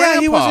 with the Oh, grandpa. yeah,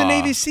 he was a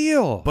Navy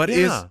SEAL. But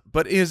yeah.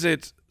 is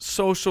it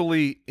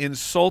socially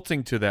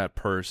insulting to that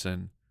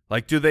person?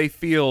 Like, do they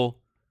feel?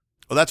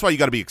 Well, that's why you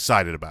got to be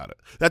excited about it.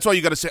 That's why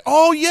you got to say,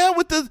 "Oh yeah,"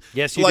 with the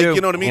Yes, you like, do.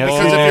 you know what I mean? Yes,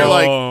 Because you if you're do.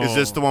 like, "Is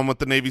this the one with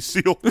the Navy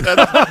SEAL?"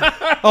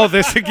 That's, Oh,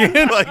 this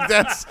again? like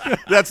that's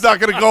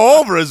not going to go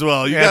over as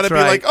well. You That's got to be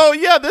right. like, "Oh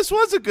yeah, this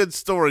was a good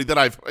story that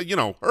I've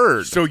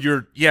heard." So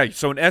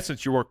So in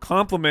essence, you were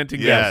complimenting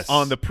Yes. them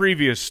on the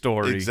previous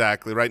story.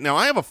 Exactly right. Now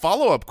I have a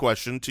follow-up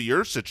question to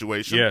your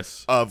situation.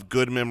 Yes. Of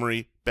good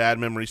memory, bad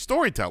memory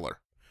storyteller.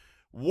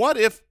 What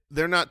if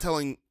they're not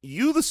telling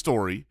you the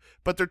story,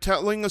 but they're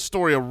telling a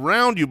story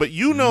around you, but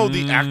you know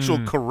the actual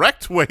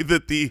correct way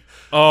that the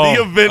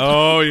event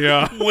Oh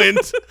yeah.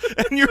 went,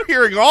 and you're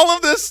hearing all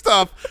of this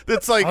stuff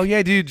that's like, Oh,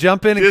 yeah. Do you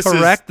jump in and this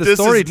correct is, the this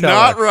storyteller?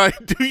 is not right.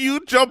 Do you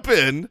jump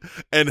in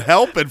and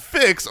help and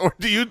fix, or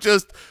do you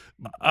just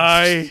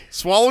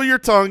swallow your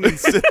tongue and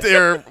sit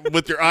there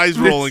with your eyes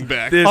rolling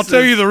back? I'll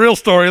tell you the real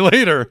story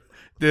later.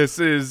 This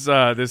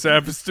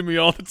happens to me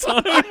all the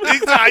time.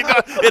 I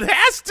know. It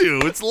has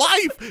to. It's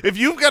life. If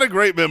you've got a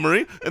great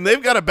memory and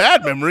they've got a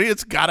bad memory,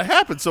 it's got to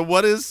happen. So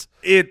what is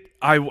it?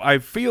 I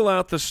feel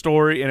out the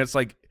story, and it's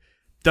like,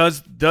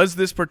 does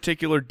this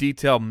particular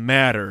detail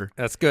matter?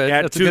 That's good.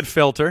 That's a good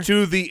filter.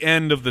 To the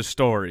end of the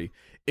story.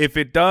 If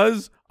it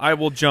does, I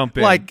will jump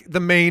in. Like the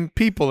main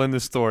people in the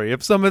story.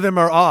 If some of them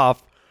are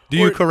off, do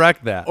you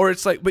correct that? Or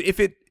it's like, but if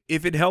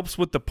it helps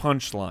with the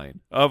punchline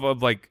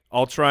of like,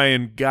 I'll try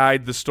and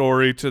guide the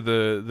story to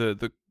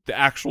the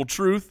actual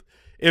truth.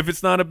 If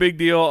it's not a big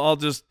deal, I'll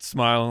just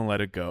smile and let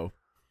it go.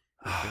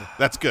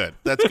 That's good.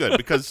 That's good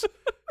because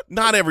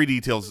not every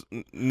detail's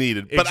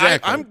needed. But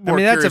Exactly. I'm more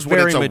that's a curious when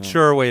very it's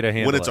mature way to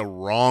handle when it's it. a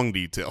wrong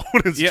detail.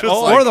 When it's Yeah, just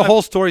oh, like, Or the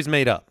whole story's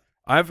made up.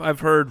 I've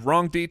heard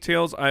wrong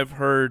details. I've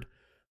heard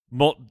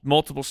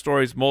multiple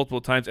stories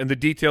multiple times, and the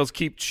details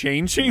keep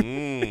changing.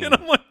 And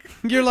I'm like,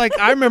 You're like,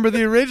 I remember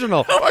the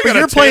original, I but gotta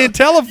you're playing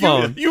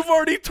telephone. you've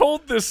already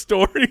told this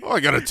story. oh, I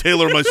got to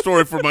tailor my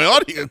story for my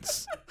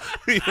audience.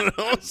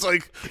 It's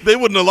like they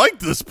wouldn't have liked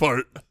this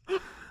part.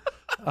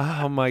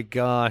 Oh my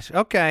gosh.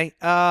 Okay.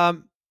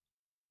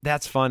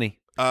 That's funny.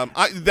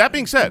 That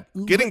being said,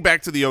 getting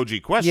back to the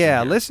OG question.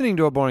 Yeah, here. listening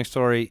to a boring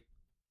story,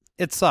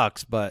 it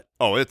sucks, but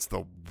Oh, it's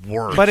the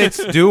worst. but it's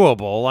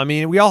doable. I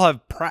mean, we all have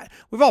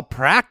we've all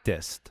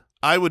practiced.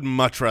 I would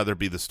much rather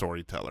be the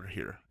storyteller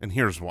here, and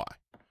here's why.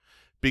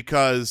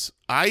 Because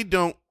I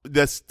don't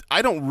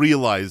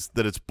realize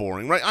that it's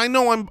boring, right? I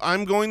know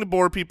I'm going to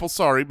bore people.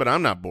 Sorry, but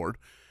I'm not bored.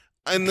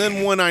 And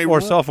then when I Or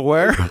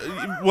self-aware.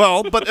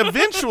 well, but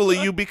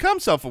eventually you become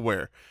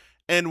self-aware,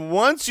 and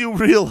once you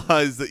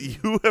realize that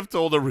you have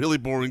told a really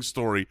boring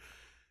story,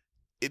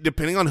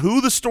 depending on who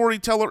the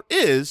storyteller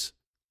is,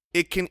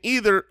 it can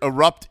either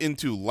erupt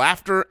into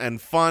laughter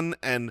and fun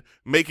and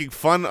making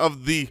fun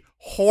of the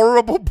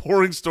horrible,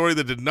 boring story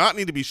that did not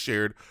need to be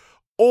shared,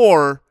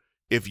 or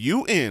if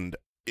you're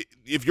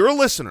a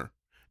listener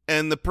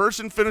and the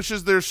person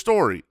finishes their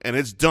story and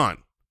it's done,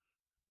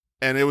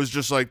 and it was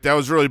just like, that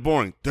was really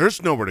boring,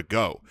 there's nowhere to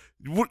go.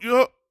 What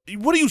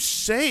do you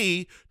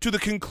say to the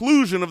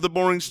conclusion of the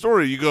boring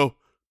story? You go,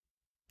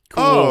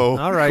 Cool. oh,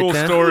 All right, Cool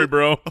then. story,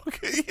 bro.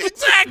 okay,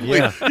 exactly.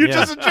 Yeah, You're yeah.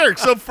 just a jerk.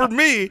 So for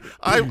me,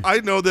 I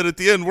know that at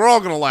the end, we're all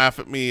going to laugh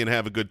at me and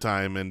have a good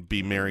time and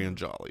be merry and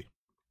jolly.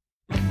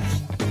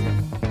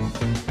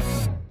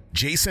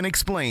 Jason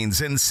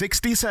explains in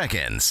 60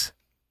 seconds.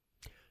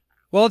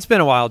 Well, it's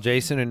been a while,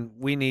 Jason, and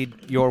we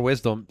need your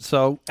wisdom.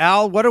 So,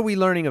 Al, what are we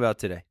learning about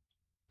today?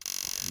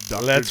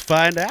 Let's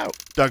find out.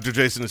 Dr.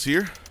 Jason is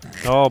here.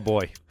 Oh,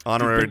 boy.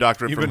 Honorary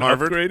doctorate You've from been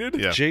Harvard. upgraded?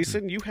 Yeah.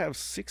 Jason, you have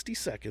 60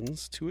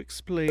 seconds to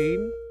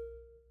explain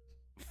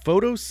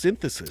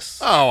photosynthesis.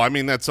 Oh, I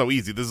mean, that's so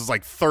easy. This is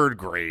like third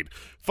grade.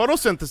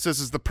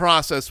 Photosynthesis is the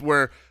process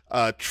where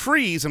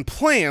trees and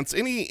plants,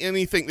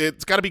 anything,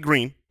 it's got to be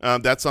green.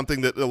 That's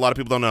something that a lot of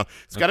people don't know.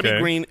 It's got to be Okay.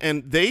 green,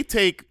 and they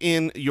take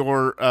in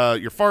your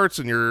farts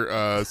and your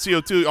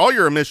CO2, all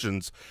your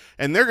emissions,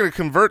 and they're going to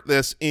convert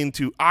this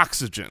into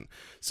oxygen.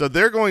 So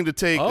they're going to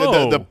take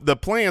the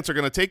plants are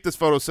going to take this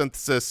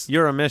photosynthesis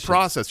Your emissions.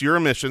 process, your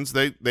emissions.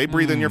 They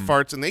breathe in your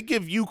farts, and they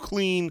give you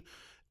clean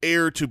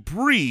air to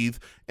breathe,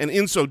 and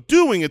in so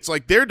doing, it's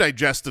like their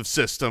digestive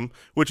system,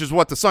 which is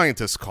what the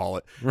scientists call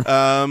it.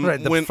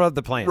 Right, from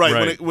the plant. Right,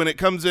 Right. when it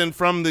comes in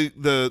from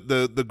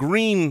the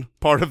green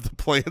part of the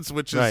plants,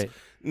 which is Right.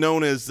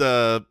 known as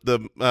the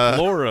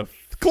Laura.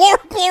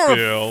 chloroform.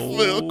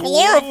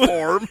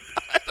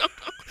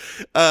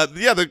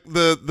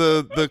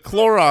 The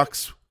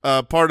Clorox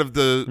part of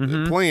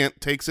the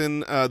plant takes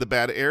in the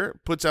bad air,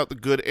 puts out the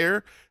good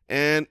air,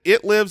 and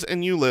it lives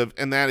and you live,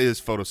 and that is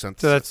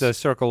photosynthesis. So that's the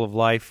circle of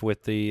life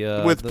with the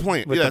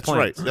plant. with Yeah, the that's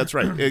right. plants. That's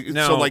right.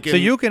 Now- so like So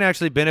you can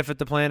actually benefit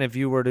the plant if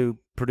you were to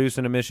produce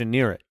an emission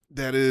near it.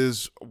 that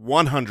is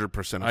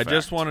 100%. I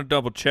just want to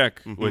double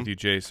check Mhm. with you,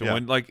 Jason.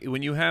 Yeah.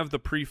 When you have the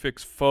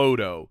prefix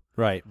photo,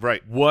 Right.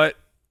 right what?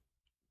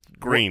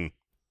 green.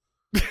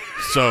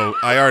 So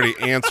I already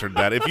answered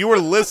that. If you were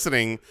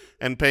listening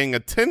and paying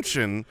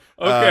attention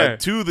Okay.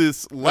 to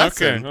this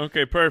lesson,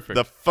 Okay, perfect.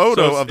 the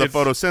photo So of the it's-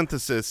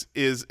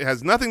 photosynthesis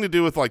has nothing to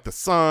do with like the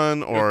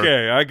sun or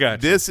Okay, I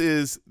got you. this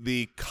is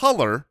the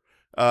color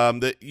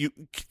that you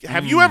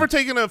have. You ever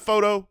taken a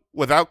photo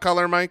without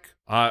color, Mike?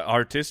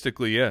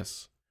 Artistically,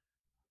 yes.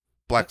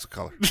 Black's a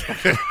color.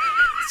 Okay.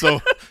 So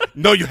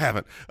no, you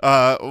haven't.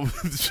 I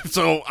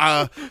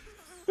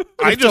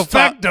just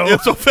facto.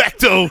 It's a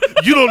facto.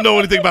 You don't know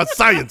anything about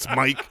science,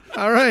 Mike.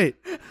 All right.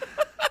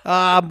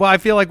 Well, I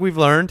feel like we've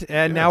learned,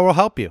 and now we'll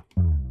help you.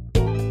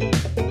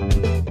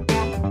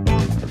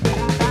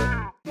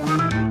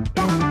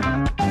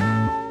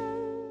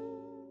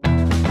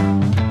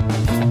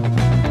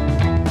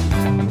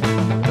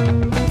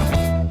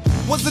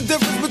 What's the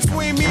difference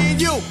between me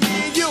and you?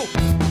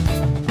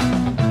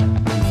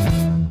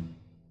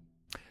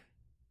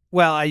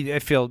 Well, I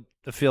feel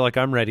like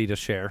I'm ready to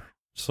share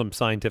some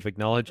scientific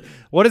knowledge.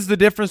 What is the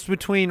difference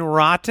between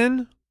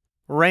rotten,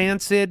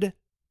 rancid,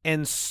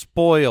 and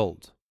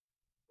spoiled?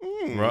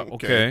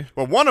 Okay.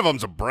 Well, one of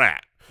them's a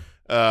brat.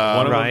 One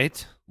of 'em-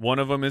 Right. One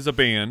of them is a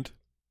band.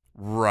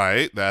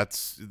 Right.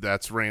 That's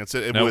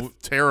rancid and Now-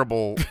 with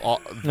terrible.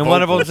 And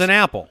one of them's an vocals.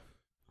 apple.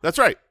 That's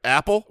right.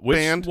 Apple, Which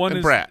band, one and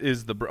is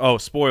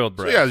brat. spoiled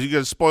So brat? yeah, you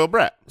get a spoiled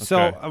brat.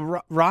 So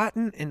Okay.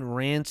 rotten and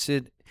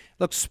rancid.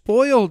 Look,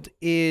 spoiled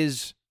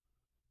is.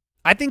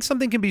 I think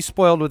something can be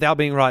spoiled without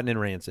being rotten and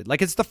rancid.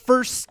 Like it's the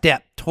first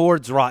step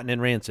towards rotten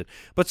and rancid.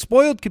 But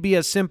spoiled could be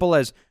as simple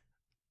as,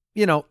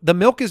 the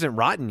milk isn't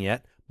rotten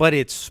yet, but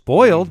it's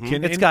spoiled.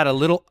 Mhm. It's got a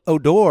little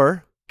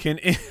odor.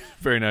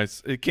 Very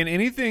nice.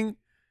 Can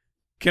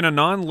a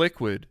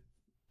non-liquid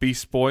be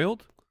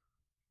spoiled?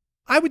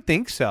 I would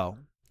think so.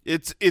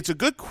 It's a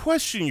good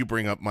question you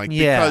bring up, Mike,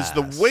 Yes.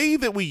 because the way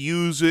that we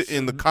use it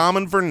in the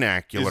common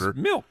vernacular Is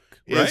milk,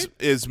 right?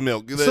 is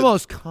milk. It's the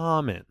most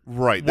common.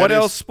 Right. What that is-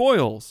 else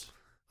spoils?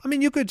 I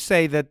mean, you could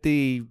say that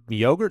the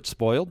yogurt's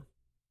spoiled.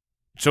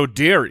 So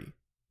dairy.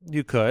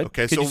 You could.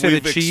 Okay, Could so you say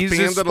we've the cheese is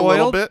expanded spoiled? a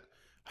little bit.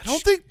 I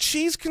don't think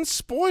cheese can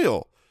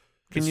spoil.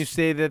 Can you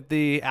say that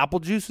the apple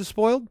juice is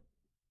spoiled?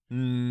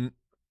 Mm,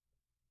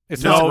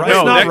 It's no, not, no, it's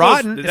not that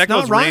rotten. Goes, it's that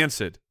not goes rotten.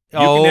 rancid.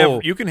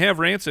 Oh. You can have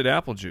rancid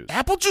apple juice.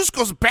 Apple juice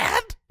goes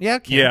bad? Yeah,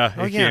 it can. Yeah,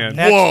 oh, it yeah. can.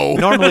 That's- Whoa.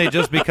 Normally, it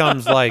just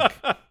becomes like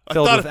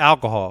filled thought with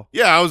alcohol.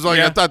 Yeah, I was like,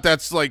 Yeah. I thought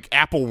that's like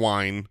apple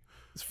wine.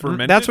 It's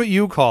fermented. That's what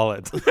you call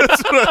it.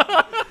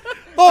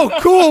 Oh,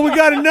 cool! We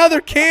got another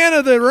can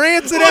of the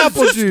rancid What is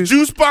apple this, juice.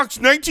 Juice Box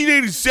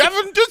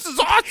 1987? This is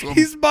awesome.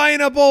 He's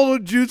buying up all the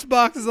juice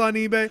boxes on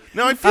eBay.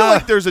 Now, I feel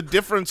like there's a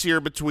difference here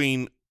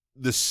between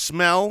the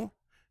smell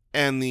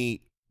and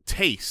the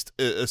taste,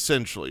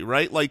 essentially,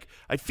 right? Like,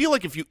 I feel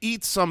like if you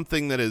eat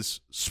something that is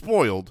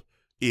spoiled,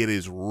 it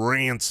is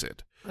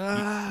rancid.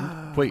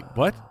 Wait,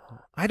 what?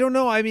 I don't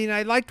know. I mean,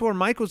 I liked where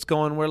Mike was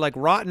going, where like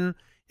rotten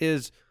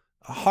is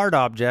a hard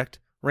object,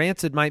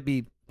 rancid might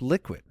be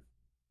liquid.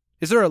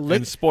 Is there a And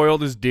liquid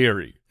spoiled is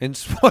dairy. and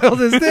spoiled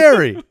is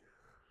dairy?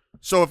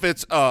 So if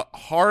it's a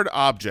hard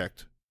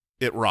object,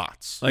 it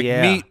rots. Like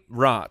Yeah. meat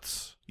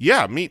rots.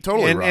 Yeah, meat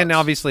totally rots. and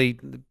obviously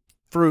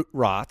fruit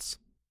rots.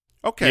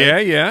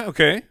 Okay. Yeah.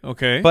 Okay.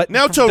 But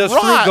Now, to does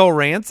fruit rot- go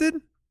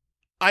rancid?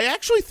 I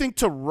actually think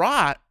to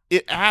rot,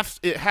 it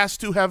has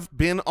to have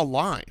been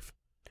alive.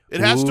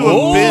 It has to have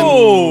Ooh.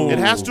 been. It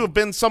has to have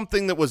been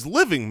something that was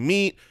living,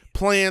 meat,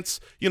 plants,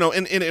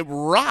 and it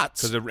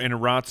rots. because it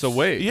rots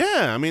away.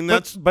 Yeah, I mean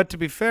that's. But to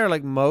be fair,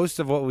 like most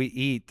of what we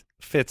eat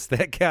fits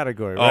that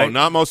category, Oh, right?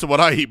 not most of what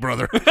I eat,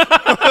 brother.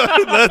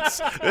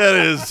 that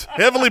is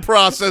heavily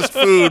processed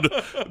food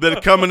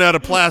that coming out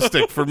of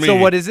plastic for me. So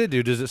what does it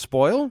do? Does it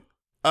spoil?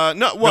 No,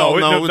 well,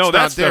 No, it's that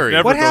not stuff dairy.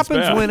 never What goes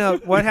happens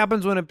bad. what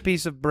happens when a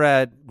piece of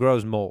bread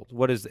grows mold?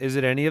 What is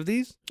it any of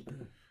these?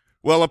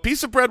 Well, a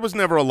piece of bread was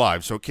never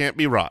alive, so it can't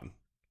be rotten.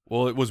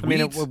 Well, it was I mean,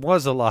 wheat. it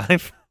was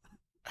alive.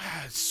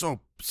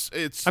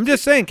 It's I'm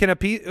just saying,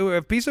 if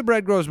a piece of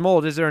bread grows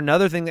mold, is there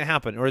another thing that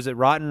happened, or is it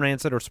rotten,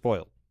 rancid, or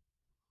spoiled?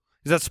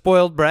 Is that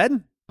spoiled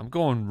bread? I'm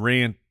going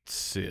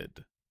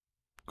rancid.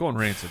 Going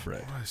rancid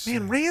bread.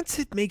 Man,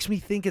 rancid makes me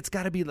think it's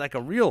got to be like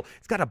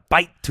it's got a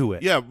bite to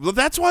it. Yeah, well,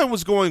 that's why I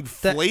was going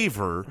That-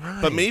 flavor,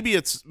 right. but maybe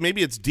it's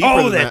deeper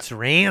Oh, than that's that.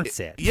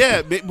 rancid.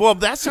 Yeah, well,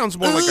 that sounds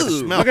more like a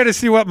smell. I got to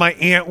see what my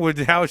aunt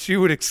how she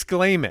would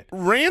exclaim it.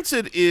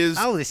 Rancid is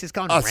this is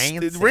called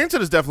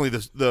rancid is definitely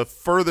the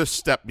furthest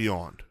step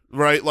beyond,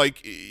 right?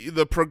 Like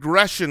the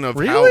progression of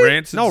how Really?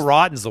 Rancid's- No,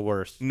 rotten's the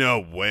worst. No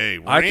way.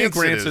 I think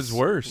Rancid rancid's is-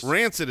 worse.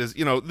 Rancid is,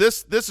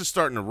 this is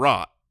starting to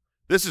rot.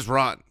 This is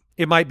rotten.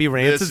 It might be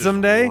rancid This is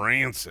someday.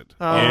 Rancid.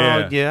 Oh,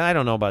 Yeah. yeah, I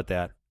don't know about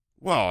that.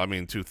 Well, I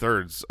mean,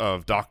 2/3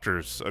 of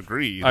doctors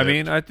agree. I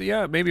that-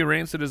 mean, maybe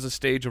rancid is a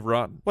stage of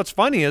rotten. What's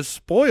funny is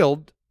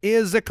spoiled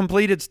is a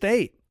completed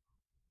state.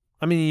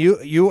 I mean,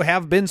 you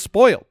have been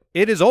spoiled.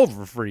 It is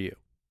over for you.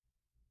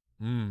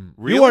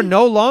 Really? You are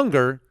no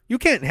longer. You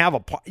can't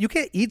you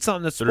can't eat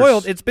something that's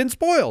spoiled. It's been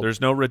spoiled.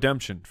 There's no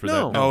redemption for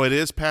No. that. Oh, it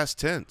is past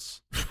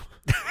tense.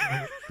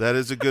 That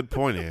is a good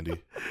point,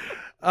 Andy.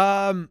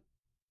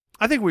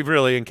 I think we've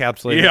really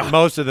encapsulated Yeah.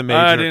 most of the major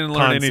I didn't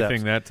learn concepts.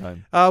 anything that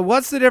time.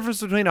 What's the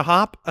difference between a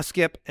hop, a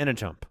skip, and a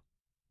jump?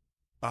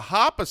 A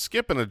hop, a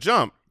skip, and a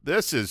jump.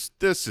 This is.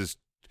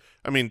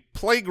 I mean,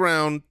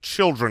 playground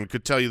children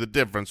could tell you the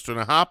difference between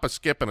a hop, a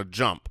skip, and a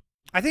jump.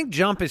 I think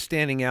jump is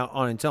standing out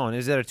on its own.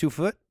 Is that a 2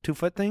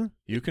 foot thing?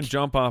 You can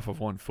jump off of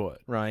 1 foot.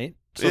 Right.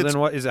 So It's- then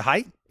what is it?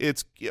 Height?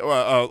 It's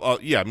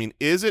yeah. I mean,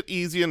 is it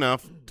easy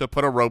enough to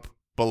put a rope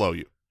below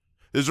you?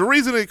 There's a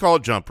reason they call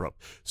it jump rope.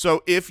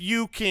 So if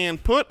you can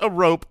put a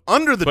rope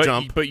under the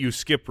jump, But you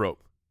skip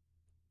rope.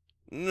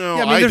 no,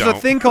 Yeah, I mean, there's don't. a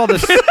thing called a.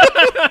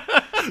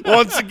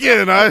 Once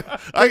again,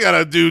 I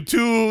gotta do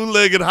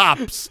 2-legged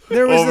hops.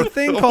 There was a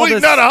thing called wait, a-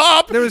 not a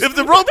hop. there was- If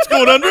the rope's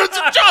going under, it's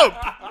a jump.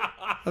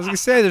 I was gonna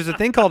say there's a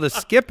thing called a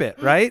skip it,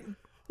 right?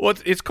 Well,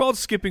 it's called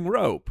skipping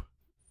rope.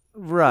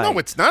 Right. No,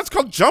 it's not. It's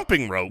called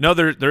jumping rope. No,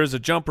 there is a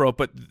jump rope,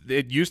 but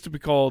it used to be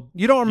called.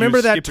 You don't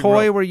remember that skipping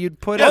toy rope. where you'd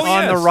put Oh, it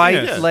on the yes, right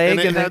yes. leg and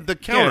it and had then the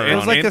counter. it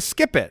was on like it. a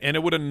skip it. and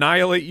it would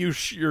annihilate your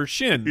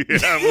shin. Yeah,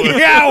 it would.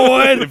 Yeah, it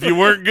would. If you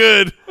weren't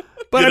good,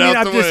 But get I mean,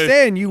 out I'm the just way.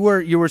 saying you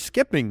were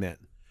skipping then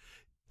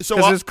So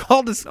because it's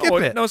called a skip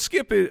it. No,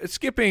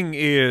 skipping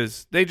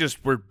is they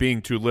just were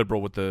being too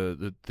liberal with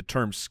the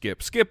term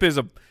skip. Skip is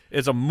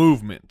a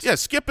movement. yeah,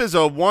 skip is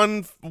a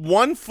one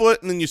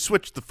foot and then you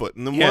switch the foot,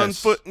 and then Yes. 1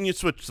 foot and you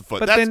switch the foot.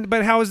 But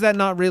but how is that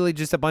not really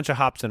just a bunch of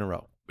hops in a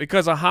row?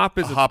 Because a hop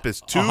is a hop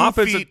is 2 hop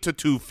is feet to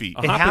 2 feet.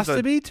 a It hop has is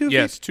to be 2 feet?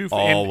 Yes, 2 feet.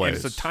 Always.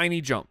 And it's a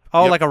tiny jump.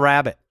 Oh, Yep. like a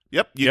rabbit.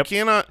 Yep, you Yep.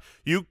 cannot.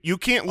 You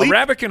can't A leap.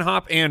 rabbit can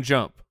hop and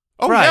jump.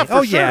 Oh Right. yeah, for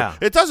Oh, sure. yeah.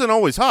 It doesn't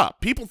always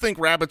hop. People think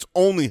rabbits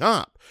only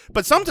hop,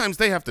 but sometimes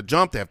they have to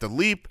jump. They have to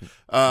leap.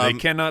 They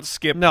cannot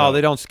skip. No, though.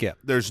 they don't skip.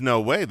 There's no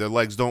way their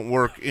legs don't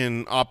work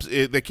in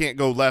opposite. They can't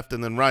go left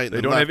and then right. And They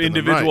then don't left have and then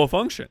individual right.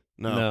 function.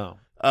 No.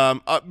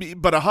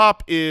 But a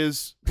hop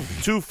is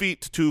 2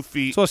 feet to 2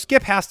 feet. So a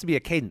skip has to be a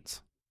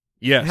cadence.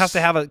 Yes, It has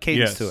to have a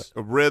cadence Yes. to it.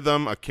 A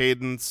rhythm, a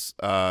cadence.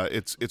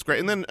 It's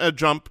great. And then a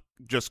jump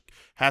just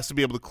has to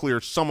be able to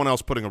clear someone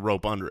else putting a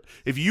rope under it.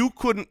 If you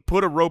couldn't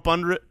put a rope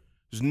under it,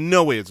 there's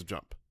no way it's a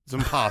jump. It's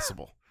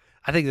impossible.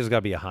 I think there's got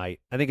to be a height.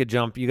 I think a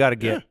jump you got to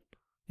get.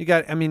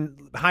 I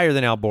mean, higher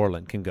than Al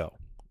Borland can go.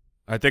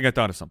 I think I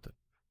thought of something.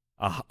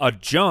 A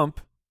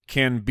jump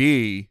can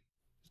be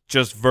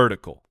just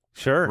vertical.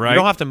 Sure. Right. You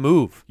don't have to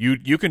move.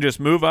 You can just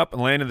move up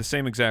and land in the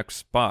same exact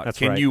spot. That's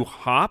can right. you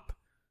hop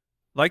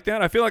like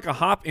that? I feel like a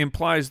hop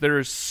implies there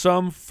is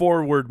some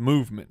forward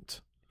movement.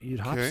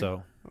 You'd hope Okay.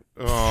 so.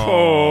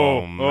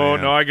 Oh,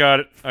 man. no, I got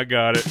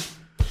it.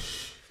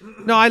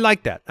 No, I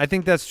like that. I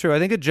think that's true. I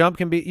think a jump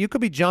can be. You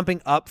could be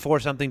jumping up for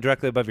something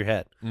directly above your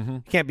head. Mm-hmm.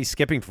 You can't be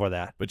skipping for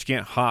that. But you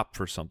can't hop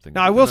for something.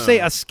 Now, I will say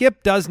a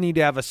skip does need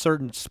to have a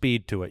certain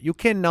speed to it. You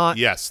cannot.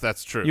 Yes,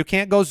 that's true. You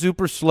can't go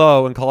super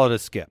slow and call it a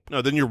skip.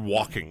 No, then you're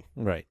walking.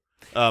 Right.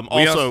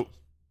 Also,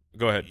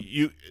 Go ahead.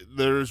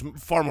 there's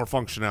far more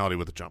functionality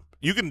with a jump.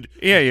 You can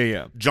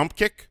Yeah. jump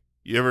kick.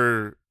 You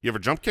ever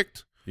jump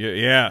kicked?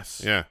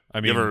 Yes. Yeah. I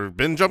mean, you ever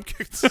been jump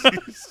kicked?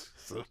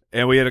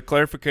 and we had a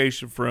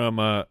clarification from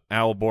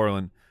Al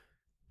Borland.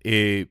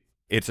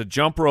 It's a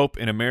jump rope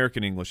in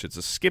American English. It's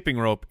a skipping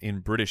rope in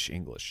British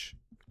English.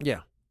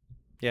 Yeah.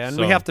 Yeah, and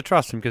So- we have to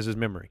trust him because his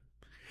memory.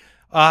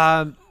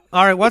 All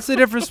right. What's the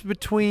difference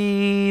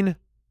between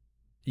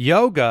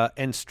yoga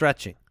and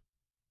stretching?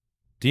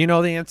 Do you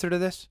know the answer to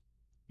this?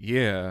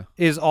 Yeah.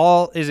 Is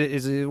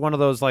it one of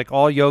those like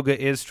all yoga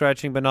is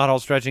stretching, but not all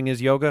stretching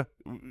is yoga?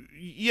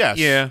 Yes.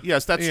 Yeah.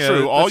 Yes, that's Yeah,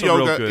 true. All that's a real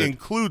yoga good-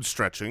 includes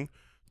stretching.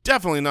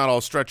 Definitely not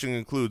all stretching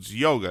includes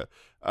yoga.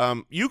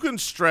 You can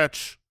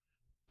stretch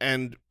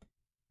and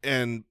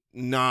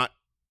not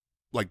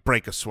like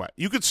break a sweat.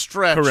 You could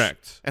stretch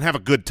Correct. and have a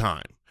good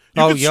time.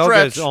 You Oh, could yoga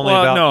stretch. is only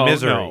about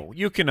misery. No,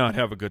 you cannot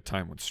have a good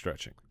time with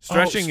stretching.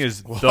 Stretching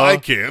is well, the I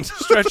can't.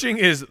 stretching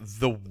is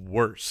the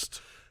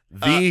worst.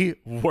 The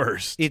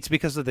worst. It's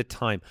because of the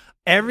time.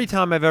 Every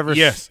time I've ever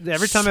Yes.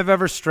 every time I've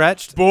ever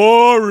stretched,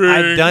 Boring.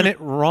 I've done it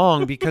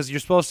wrong because you're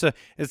supposed to.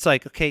 It's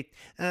like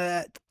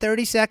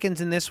 30 seconds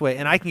in this way,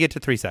 and I can get to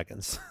 3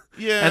 seconds.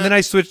 Yeah. And then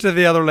I switch to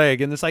the other leg,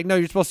 and it's like, no,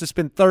 you're supposed to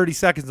spend 30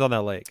 seconds on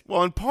that leg.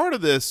 Well, and part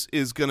of this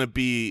is going to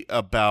be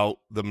about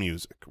the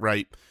music,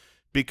 right?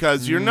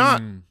 Because you're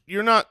not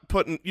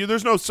putting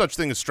there's no such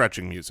thing as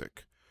stretching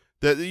music.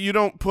 That you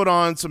don't put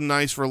on some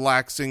nice,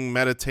 relaxing,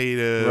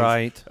 meditative,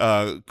 Right.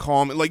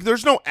 Calm. Like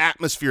there's no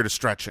atmosphere to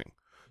stretching.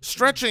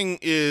 Stretching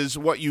is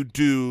what you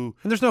do.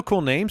 And there's no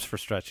cool names for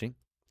stretching,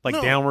 like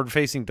No. downward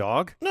facing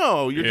dog.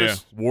 No, you're Yeah.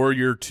 just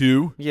Warrior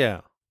 2. Yeah.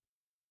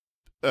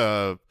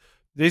 uh,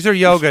 These are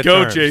yoga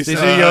Go, terms. Jason.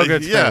 These are yoga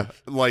terms. yeah,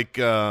 like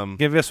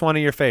Give us one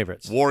of your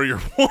favorites. Warrior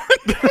 1.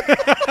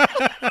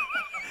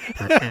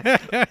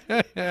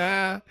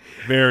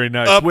 Very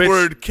nice.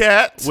 Upward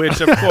cat.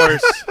 Which of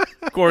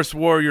course,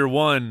 Warrior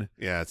 1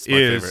 Yeah, it's my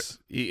favorite.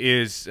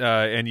 is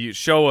and you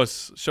show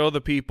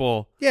the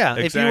people. Yeah,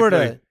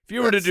 exactly. if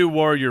you were to do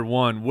Warrior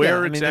 1,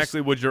 where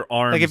exactly would your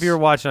arms? Like if you were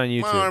watching on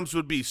YouTube, My arms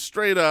would be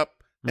straight up,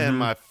 and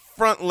my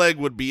front leg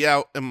would be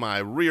out, and my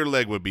rear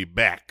leg would be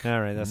back.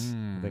 All right, I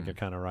think you're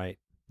kind of right.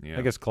 Yeah. I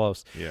think it's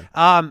close.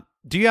 Yeah.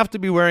 Do you have to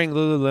be wearing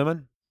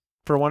Lululemon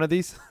for one of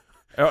these?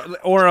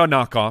 Or a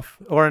knockoff.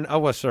 Or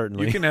well,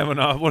 certainly. You can have an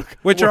off.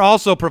 Which are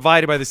also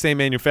provided by the same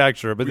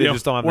manufacturer, but they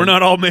just don't have We're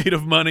not all made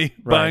of money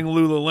Right. buying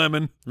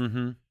Lululemon.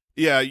 Mm-hmm.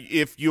 Yeah,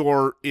 if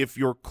your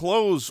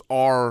clothes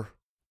are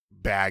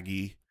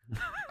baggy,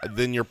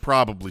 then you're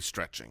probably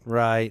stretching.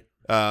 Right.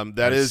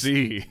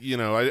 See. You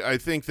know, I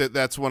think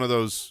that's one of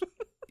those.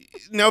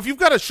 Now, if you've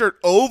got a shirt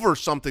over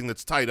something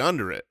that's tight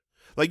under it,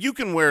 like you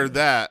can wear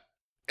that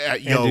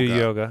at yoga. And do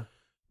yoga.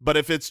 But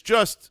if it's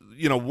just,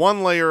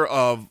 one layer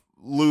of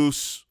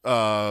loose,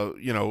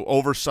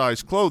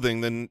 oversized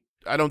clothing, then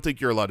I don't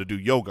think you're allowed to do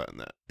yoga in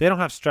that. They don't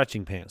have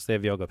stretching pants. They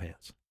have yoga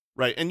pants.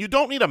 Right, and you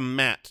don't need a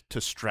mat to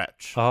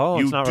stretch. Oh,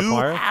 you it's not do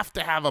required? have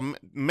to have a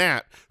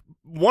mat.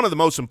 One of the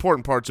most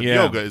important parts of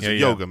yoga is a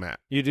yoga mat.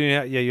 You do.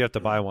 Yeah, you have to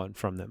buy one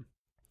from them,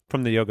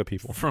 from the yoga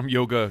people. From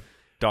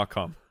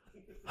yoga.com.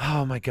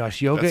 Oh my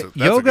gosh, yoga! That's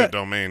yoga. a good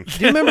domain. Do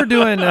you remember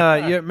doing?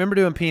 You remember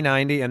doing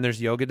P90 and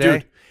there's Yoga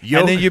Day, Dude,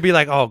 and then you'd be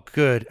like, "Oh,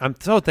 good! I'm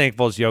so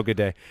thankful it's Yoga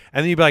Day."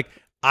 And then you'd be like,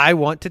 "I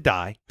want to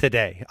die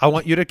today. I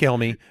want you to kill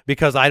me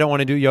because I don't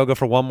want to do yoga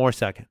for one more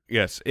second."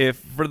 Yes. If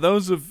for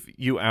those of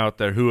you out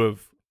there who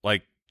have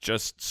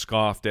just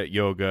scoffed at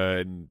yoga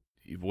and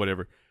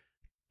whatever,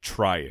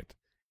 try it.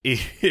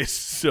 It is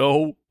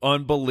so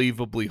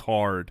unbelievably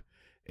hard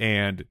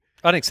and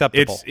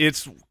Unacceptable.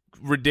 It's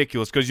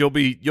ridiculous because you'll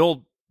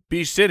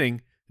be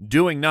sitting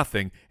doing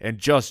nothing and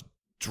just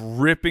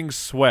dripping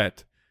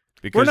sweat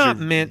because We're not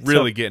you're meant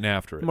really to- getting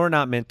after it. We're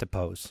not meant to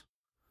pose.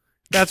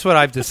 That's what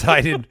I've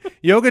decided.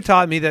 Yoga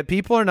taught me that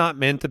people are not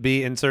meant to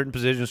be in certain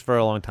positions for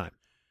a long time.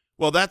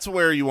 Well, that's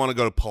where you want to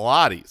go to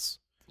Pilates.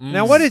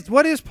 Now, what is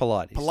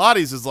Pilates?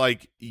 Pilates is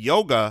like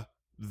yoga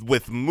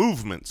with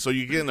movement. So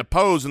you get in a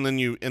pose, and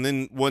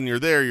then when you're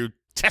there, you're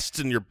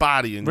testing your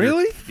body. And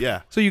Really?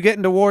 Yeah. So you get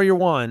into Warrior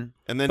 1,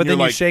 And then but you're then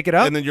you like, shake it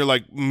up? and then you're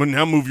like,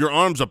 now move your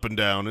arms up and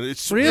down, and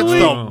it's Really?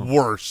 the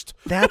worst.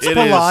 That's It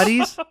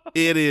Pilates?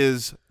 It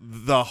is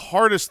the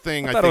hardest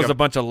thing. I I thought think it was a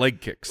bunch of leg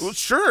kicks. Well,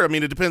 sure. I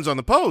mean, it depends on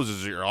the pose.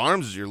 Is it your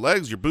arms? Is it your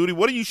legs? Your booty?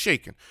 What are you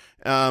shaking?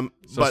 So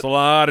But it's a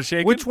lot of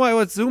shaking. Which one?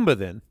 What's Zumba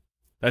then?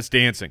 That's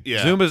dancing.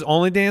 yeah, Zumba's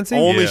only dancing?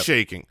 only Yeah.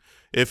 shaking.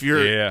 If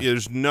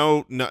there's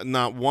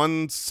not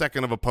 1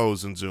 second of a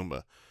pose in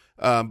Zumba.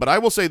 But I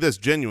will say this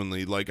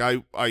genuinely, like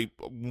I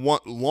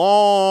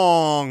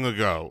long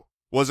ago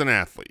was an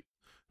athlete,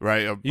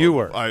 right? You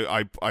were.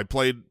 I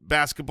played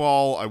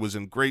basketball. I was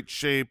in great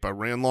shape. I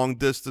ran long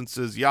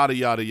distances, yada,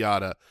 yada,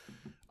 yada.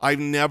 I've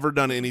never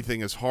done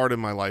anything as hard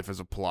in my life as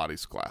a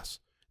Pilates class.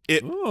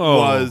 It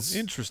was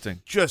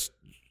interesting.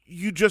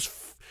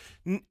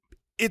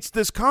 It's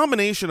this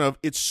combination of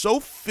it's so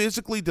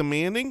physically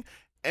demanding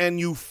and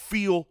you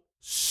feel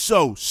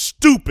so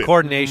stupid.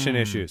 Coordination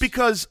issues.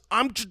 Because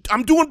I'm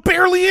doing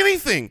barely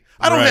anything.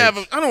 I don't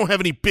Right. have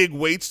any big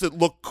weights that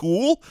look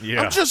cool.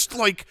 Yeah. I'm just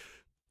like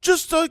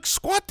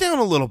squat down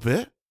a little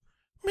bit.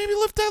 Maybe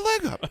lift that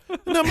leg up.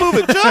 Now move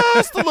it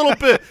just a little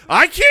bit.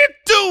 I can't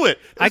do it.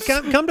 I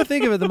come to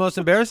think of it, the most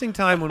embarrassing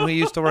time when we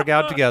used to work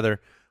out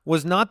together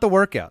was not the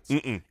workouts.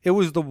 Mm-mm. It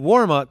was the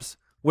warm-ups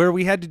where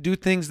we had to do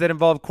things that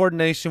involved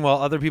coordination while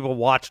other people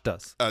watched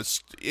us.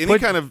 Any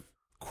kind of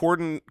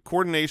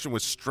coordination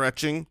with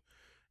stretching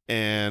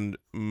and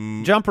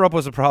Jump rope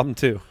was a problem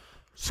too.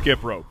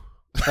 Skip rope.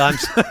 I'm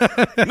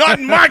not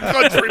in my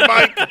country,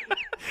 Mike.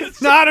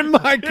 not in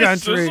my This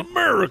country. is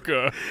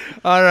America.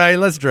 All right,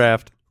 let's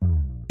draft.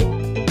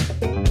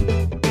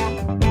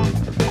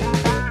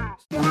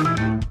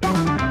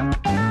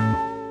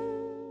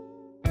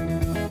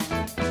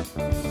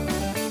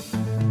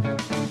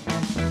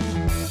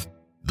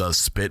 The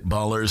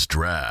Spitballers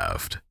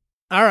Draft.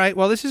 All right.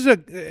 Well,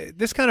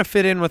 this kind of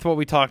fit in with what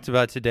we talked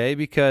about today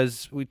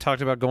because we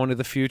talked about going to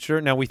the future.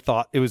 Now, we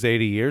thought it was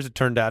 80 years. It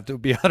turned out to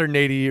be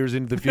 180 years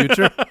into the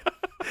future.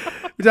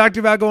 We talked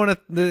about going to,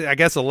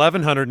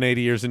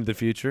 1,180 years into the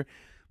future.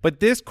 But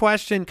this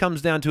question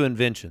comes down to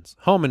inventions,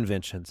 home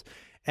inventions.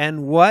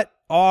 And what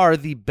are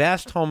the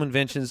best home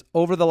inventions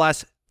over the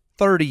last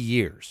 30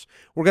 years?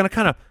 We're going to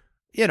kind of,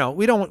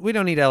 we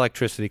don't need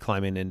electricity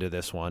climbing into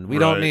this one. We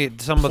don't Right.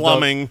 need some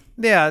Plumbing. of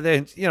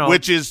the, yeah,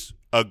 Which is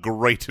a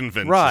great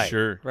invention. right,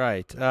 Sure.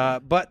 right.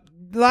 But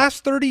the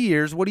last 30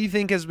 years, what do you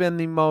think has been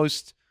the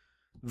most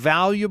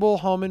valuable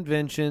home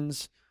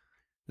inventions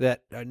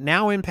that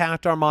now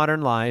impact our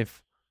modern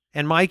life?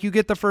 And Mike, you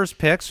get the first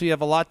pick, so you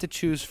have a lot to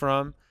choose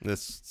from.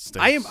 This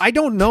stinks. I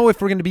don't know if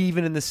we're going to be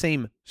even in the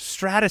same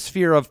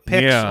stratosphere of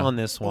picks Yeah. on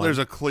this Well, one. there's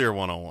a clear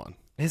 101.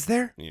 Is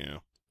there? Yeah.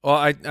 Well,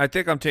 I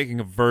think I'm taking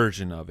a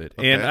version of it,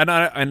 Okay.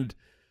 and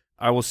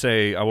I will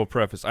say, I will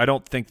preface, I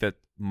don't think that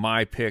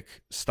my pick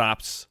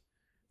stops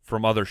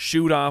from other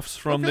shoot-offs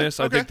from Okay, this.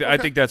 okay, I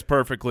think that's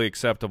perfectly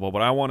acceptable,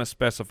 but I want to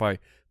specify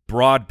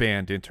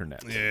broadband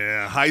internet.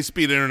 Yeah,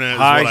 high-speed internet is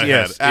what I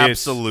yes, had.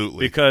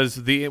 Absolutely. Because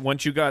when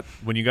you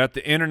got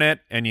the internet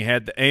and you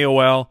had the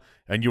AOL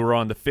and you were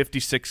on the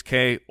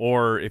 56K,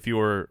 or if you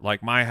were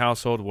like my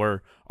household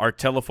where our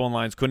telephone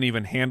lines couldn't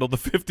even handle the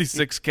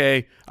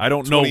 56K, I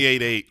don't know.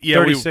 28.8. Yeah,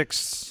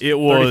 36. it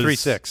was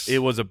 33.6. It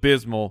was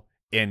abysmal,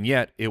 and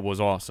yet it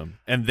was awesome.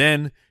 And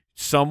then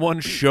someone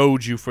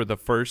showed you for the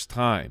first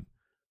time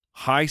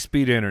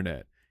high-speed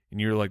internet,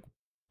 and you're like,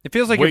 It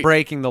feels like Wait. you're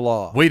breaking the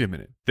law. wait a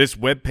minute, this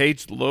web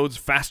page loads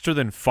faster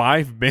than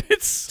 5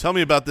 minutes? Tell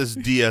me about this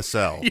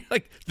DSL. You're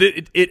like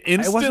it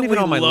instantly wasn't even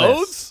on my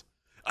loads?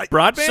 list.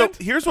 Broadband? So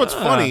here's what's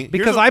funny.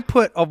 Because I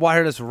put a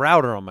wireless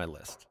router on my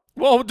list.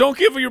 Well, don't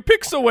give your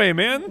picks away,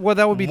 man. Well,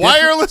 that would be different.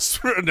 wireless.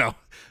 No.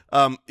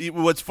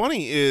 What's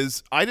funny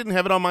is I didn't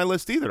have it on my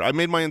list either. I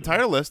made my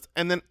entire list,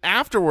 and then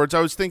afterwards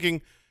I was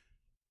thinking,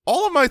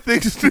 all of my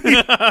things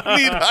need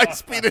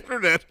high-speed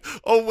internet.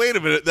 Oh, wait a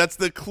minute. That's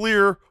the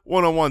clear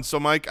 101. So,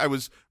 Mike, I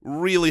was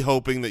really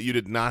hoping that you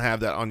did not have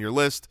that on your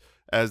list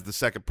as the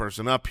second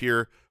person up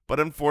here, but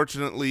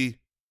unfortunately,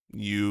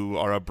 you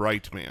are a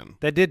bright man.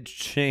 That did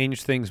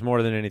change things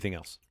more than anything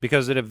else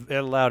because it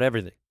allowed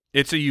everything.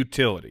 It's a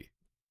utility.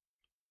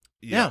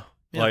 Yeah.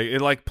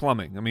 Like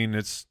plumbing. I mean,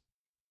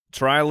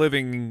 try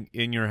living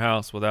in your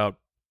house without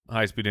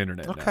high-speed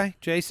internet. now. Okay,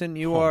 Jason,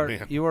 you Oh, are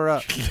man.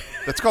 up.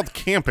 That's called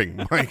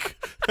camping, Mike.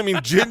 I mean,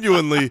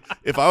 genuinely,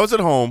 if I was at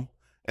home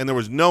and there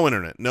was no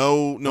internet,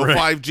 no Right.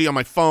 5G on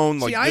my phone,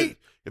 See,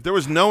 if there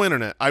was no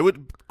internet, I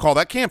would call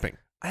that camping.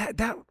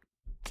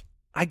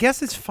 I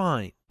guess it's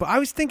fine, but I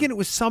was thinking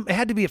it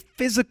had to be a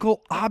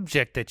physical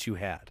object that you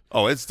had.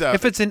 Oh, it's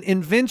If it's an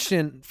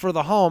invention for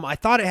the home, I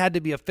thought it had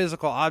to be a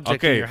physical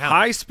object in Okay, your house.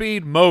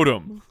 high-speed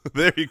modem.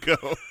 there you go.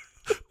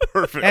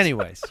 Perfect.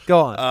 Anyways,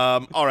 go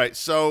on. All right.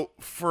 So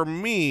for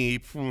me,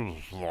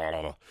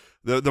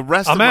 the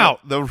rest I'm of my,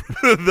 out.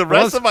 the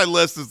rest of my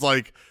list is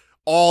like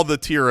all the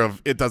tier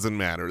of it doesn't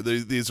matter.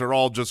 These are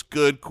all just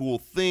good, cool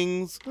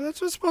things. Well,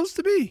 that's what it's supposed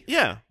to be.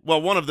 Yeah.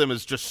 Well, one of them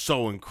is just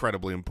so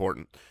incredibly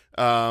important.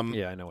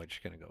 Yeah, I know what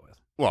you're going to go with.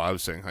 Well, I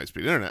was saying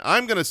high-speed internet.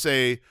 I'm going to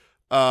say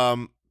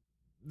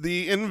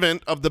the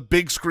invent of the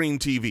big screen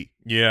TV.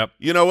 Yep.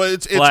 You know,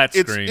 it's Flat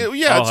screen.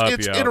 I'll help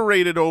it's you out.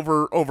 iterated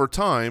over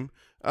time.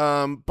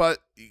 But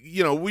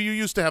you know, we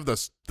used to have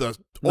the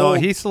No, old,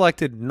 he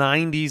selected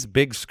 90s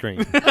big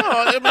screen. No,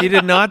 I mean, He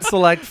did not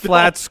select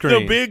flat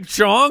screen. The big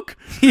chunk?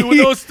 He-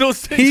 those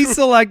things He were-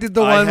 selected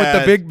the I one with the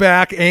had- big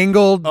back,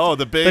 angled.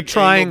 the big the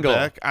triangle.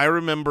 angled back. I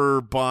remember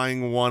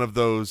buying one of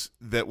those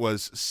that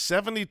was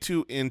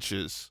 72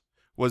 inches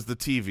was the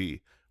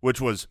TV, which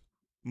was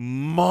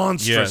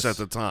monstrous Yes. at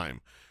the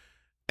time.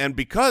 And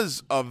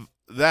because of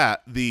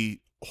that, the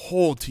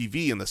whole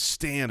TV and the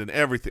stand and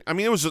everything. I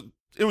mean, it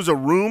was a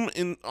room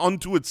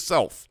unto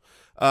itself.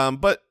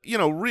 But you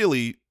know,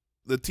 really,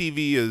 the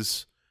TV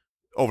is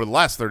over the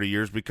last 30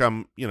 years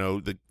become, you know,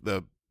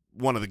 the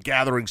one of the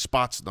gathering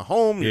spots in the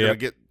home. You're Yep. gonna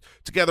get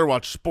together,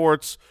 watch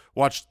sports,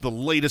 watch the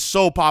latest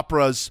soap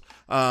operas,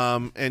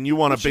 and you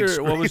want a big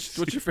screen. What's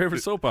your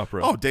favorite soap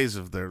opera? Oh, days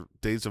of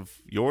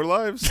your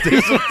lives,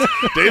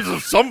 days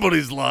of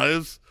somebody's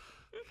lives.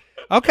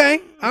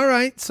 Okay, all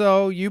right.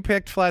 So you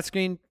picked flat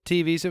screen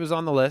TVs. It was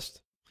on the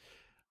list.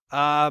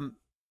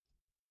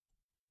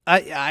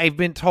 I've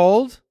been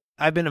told,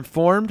 I've been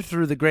informed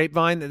through the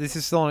grapevine that this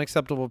is still an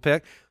acceptable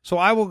pick. So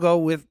I will go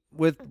with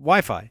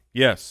Wi-Fi.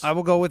 Yes. I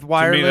will go with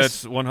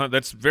wireless. To me,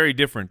 that's very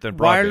different than broadband.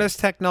 Wireless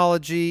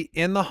technology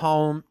in the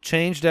home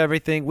changed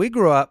everything. We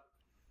grew up,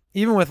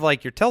 even with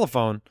like your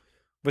telephone,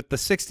 with the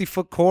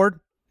 60-foot cord.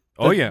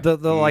 Oh, The- yeah. the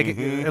like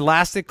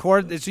elastic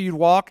cord, so you'd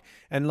walk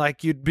and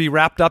like you'd be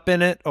wrapped up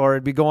in it, or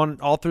it'd be going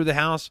all through the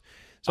house.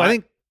 So I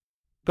think.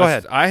 Go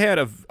ahead. I had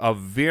a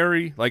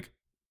very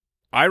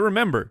I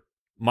remember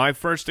my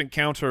first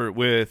encounter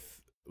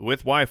with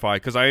Wi-Fi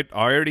because I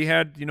already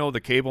had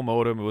the cable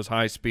modem. It was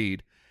high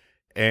speed,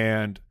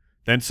 and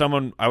then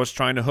I was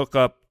trying to hook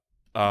up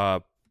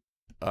a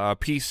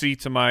PC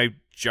to my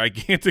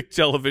gigantic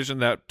television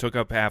that took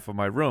up half of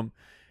my room,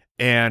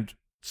 and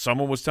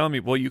someone was telling me,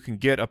 well, you can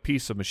get a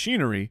piece of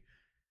machinery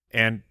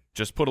and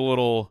just put a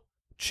little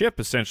chip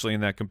essentially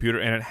in that computer,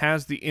 and it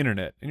has the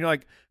internet. And you're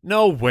like,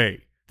 no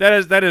way.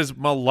 That is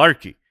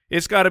malarkey.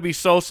 It's got to be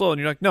so slow. And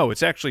you're like, no,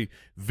 it's actually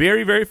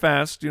very, very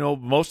fast.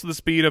 Most of the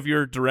speed of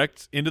your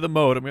direct into the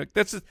modem. You're like,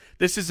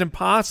 this is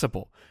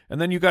impossible. And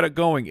then you got it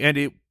going, and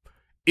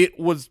it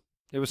was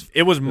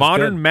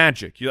modern good.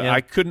 magic. Yeah. I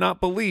could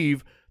not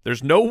believe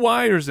there's no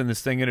wires in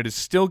this thing, and it is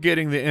still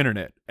getting the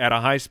internet at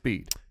a high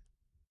speed.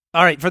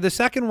 All right, for the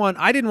second one,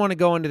 I didn't want to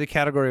go into the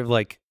category of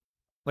like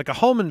a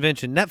home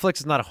invention.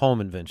 Netflix is not a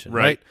home invention,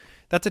 right?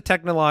 That's a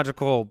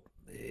technological,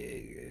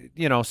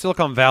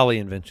 Silicon Valley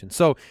invention.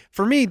 So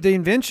for me, the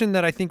invention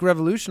that I think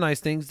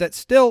revolutionized things that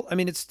still, I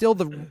mean, it's still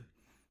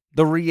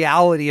the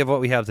reality of what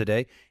we have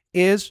today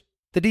is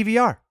the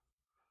DVR.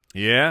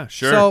 Yeah,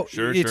 sure. So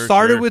sure, it sure,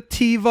 started sure. with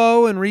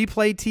TiVo and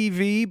Replay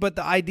TV, but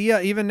the idea,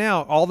 even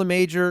now, all the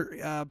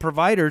major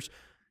providers,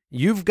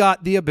 You've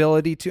got the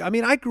ability to. I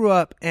mean, I grew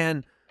up,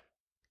 and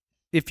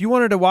if you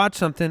wanted to watch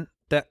something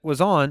that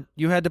was on,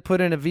 you had to put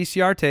in a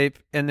VCR tape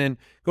and then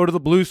go to the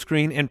blue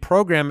screen and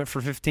program it for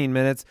 15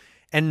 minutes,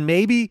 and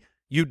maybe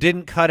you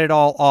didn't cut it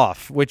all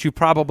off, which you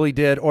probably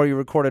did, or you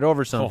recorded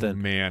over something. Oh,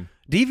 man.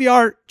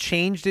 DVR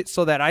changed it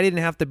so that I didn't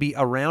have to be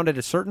around at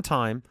a certain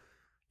time.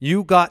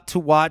 You got to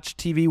watch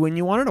TV when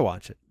you wanted to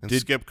watch it. And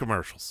skip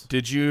commercials.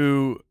 Did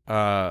your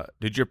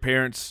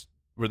parents,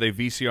 were they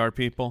VCR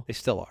people? They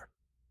still are.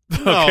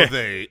 No,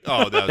 Okay.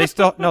 They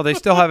still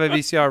have a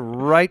VCR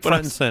right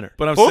front and center.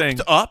 But I'm hooked saying,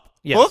 up?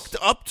 Yes. Hooked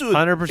up to it?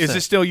 100%. is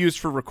it still used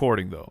for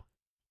recording, though?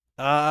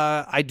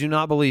 I do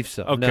not believe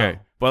so. Okay. No.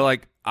 But,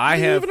 like, I How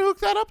do you have, even hook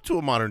that up to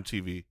a modern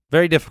TV?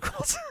 Very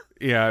difficult.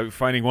 yeah,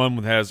 finding one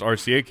that has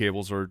RCA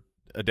cables or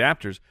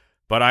adapters.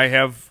 But I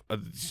have,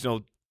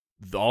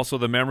 also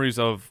the memories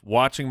of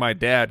watching my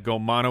dad go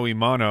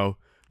mano-y-mano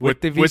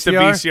With the With the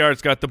VCR? VCR.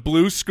 It's got the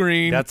blue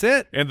screen. That's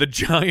it. And the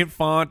giant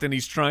font, and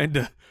he's trying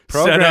to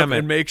Program set up it.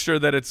 and make sure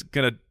that it's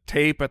going to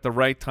tape at the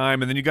right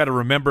time. And then you got to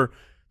remember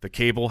the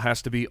cable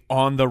has to be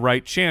on the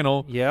right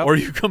channel. Yep. Or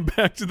you come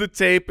back to the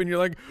tape and you're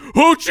like,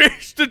 who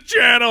changed the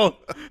channel?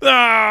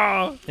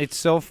 Ah! It's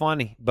so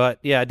funny. But,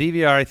 yeah,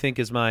 DVR I think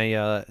is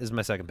my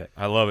second pick.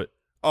 I love it.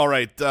 All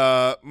right.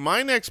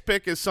 My next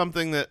pick is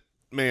something that,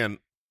 man,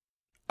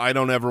 I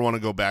don't ever want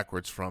to go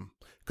backwards from,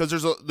 because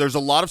there's a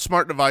lot of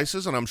smart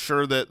devices, and I'm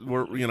sure that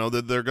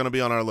that they're going to be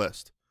on our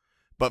list.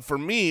 But for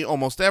me,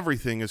 almost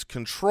everything is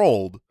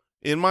controlled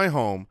in my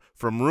home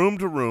from room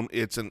to room.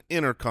 It's an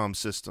intercom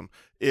system.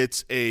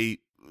 It's a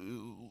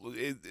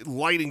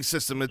lighting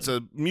system. It's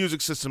a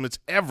music system. It's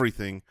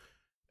everything.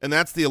 And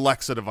that's the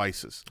Alexa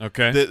devices.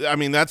 Okay.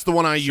 That's the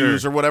one I Sure.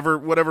 use, or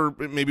whatever.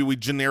 Maybe we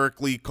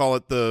generically call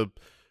it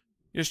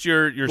Just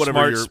your whatever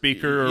smart your-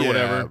 speaker or yeah,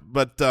 whatever.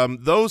 But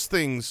those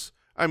things,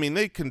 I mean,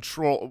 they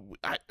control.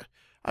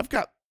 I've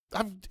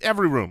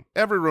every room.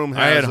 Every room has.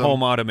 I had them.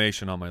 home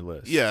automation on my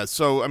list. Yeah,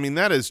 so I mean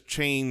that has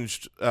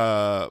changed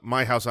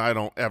my house. I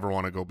don't ever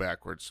want to go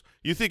backwards.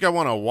 You think I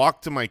want to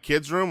walk to my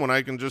kids' room when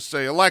I can just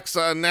say,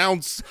 Alexa,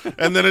 announce,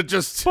 and then it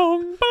just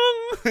Bong,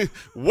 bong.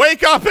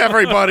 wake up,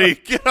 everybody,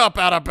 get up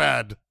out of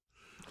bed.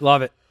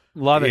 Love it.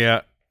 Love it.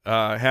 Yeah,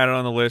 had it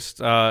on the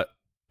list. I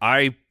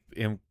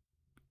am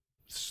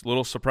a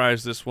little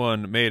surprised this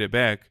one made it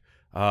back.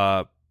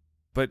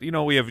 But you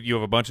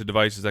have a bunch of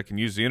devices that can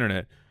use the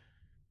internet.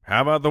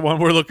 How about the one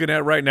we're looking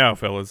at right now,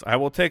 fellas? I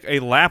will take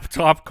a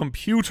laptop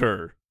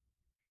computer.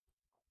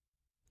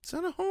 Is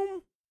that a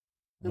home?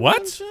 What?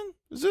 invention?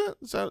 Is it?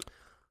 Is that?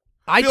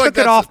 I feel took like it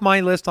that's off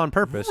my list on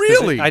purpose. 'cause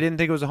Really? I didn't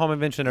think it was a home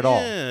invention at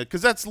all. Yeah,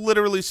 because that's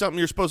literally something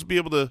you're supposed to be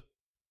able to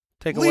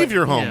Take leave away.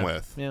 your home Yeah.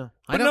 with. Yeah.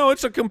 I But don't- no,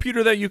 it's a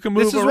computer that you can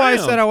move This is around. why I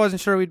said I wasn't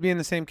sure we'd be in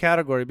the same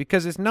category,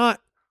 because it's not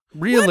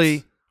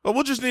really. Well,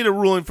 we'll just need a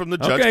ruling from the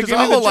judge, Okay, because give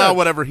me I'll the allow judge.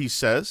 whatever he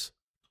says.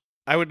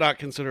 I would not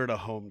consider it a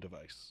home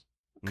device.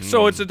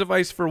 So it's a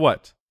device for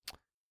what?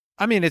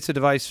 I mean, it's a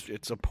device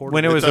It's a portable.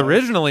 when it was It's a-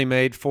 originally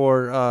made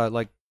for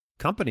like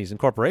companies and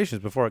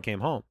corporations before it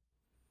came home.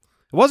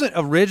 It wasn't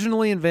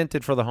originally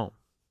invented for the home.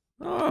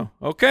 Oh,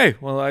 okay.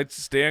 Well, I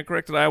stand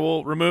corrected. I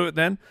will remove it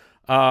then.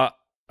 All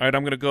right,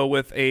 I'm going to go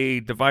with a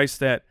device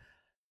that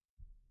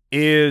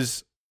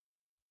is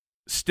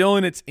still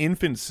in its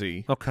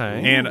infancy.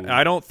 Okay. And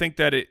I don't think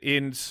that it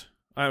ends.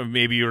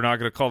 Maybe you're not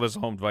going to call this a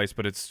home device,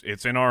 but it's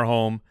in our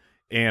home,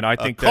 and I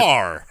think a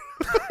car.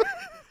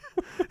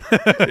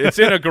 it's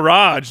in a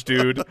garage,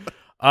 dude.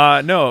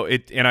 No,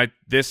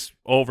 this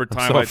over I'm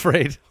time, so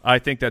afraid. I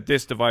think that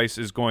this device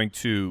is going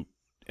to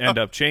end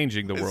up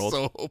changing the I world.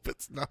 so hope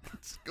it's not.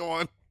 Go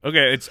on.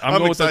 Okay, I'm I'm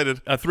going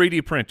excited. with a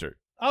 3D printer.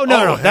 Oh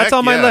no, Oh, no, that's heck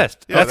on my yeah.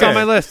 list. Yeah, That's okay. on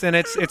my list, and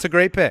it's a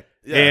great pick.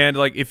 Yeah. And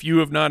like, if you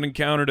have not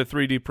encountered a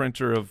 3D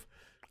printer of,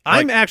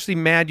 I'm like, actually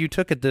mad you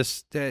took it.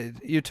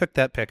 You took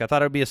that pick. I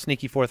thought it would be a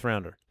sneaky fourth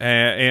rounder.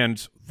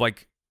 and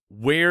like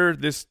where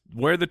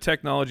the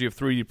technology of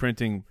 3D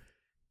printing,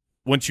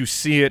 once you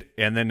see it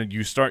and then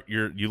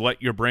you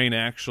let your brain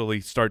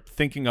actually start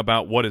thinking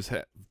about what is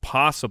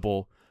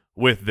possible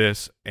with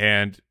this,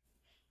 and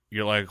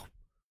you're like,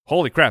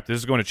 holy crap,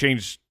 this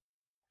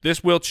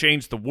will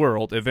change the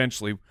world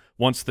eventually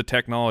once the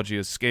technology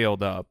is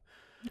scaled up.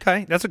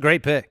 Okay, that's a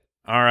great pick.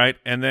 All right,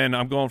 and then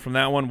I'm going from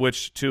that one,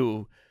 which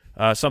to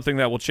something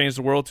that will change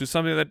the world, to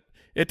something that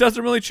it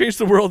doesn't really change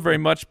the world very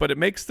much, but it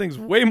makes things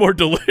way more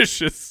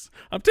delicious.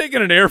 I'm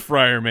taking an air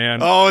fryer, man.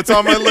 Oh, it's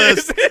on my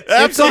list.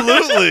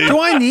 Absolutely. Do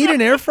I need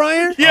an air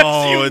fryer? Yes,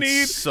 oh, you it's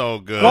need. so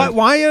good.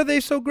 Why are they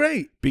so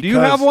great? Do you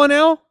Because- have one,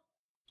 Al?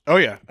 Oh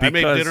yeah, I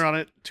made Because- dinner on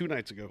it 2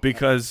 nights ago.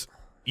 Because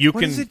you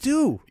What can does it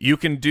do? you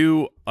can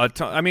do a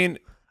ton. I mean,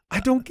 I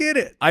don't get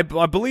it. I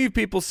believe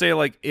people say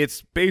like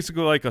it's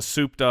basically like a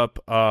souped up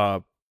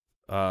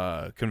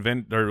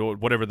convent or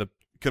whatever the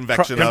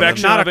Convection Cro- oven.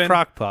 convection Not oven. a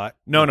crock pot.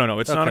 no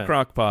it's not a Okay.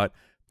 crock pot,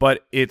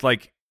 but it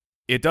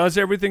does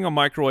everything a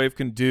microwave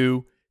can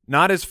do.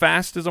 Not as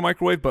fast as a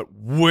microwave, but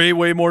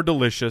way more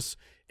delicious.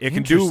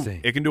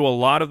 It can do a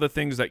lot of the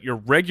things that your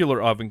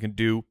regular oven can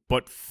do,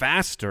 but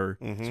faster.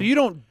 Mm-hmm. So you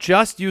don't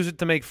just use it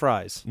to make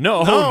fries,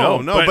 No.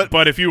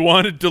 But if you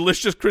wanted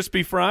delicious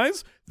crispy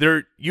fries,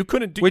 you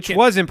couldn't do which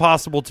was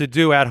impossible to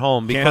do at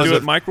home can't because do it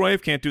of in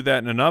microwave, can't do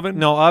that in an oven.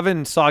 no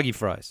oven soggy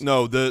fries.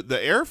 No, the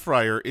air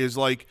fryer is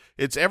like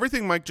it's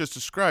everything Mike just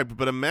described.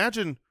 But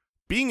imagine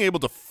being able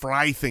to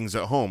fry things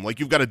at home, like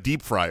you've got a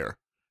deep fryer,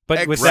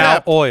 but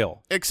without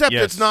oil. Except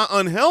Yes. it's not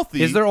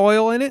unhealthy. Is there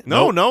oil in it?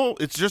 No,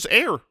 it's just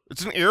air.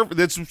 It's an air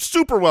that's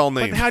super well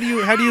But named. how do you?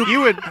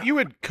 You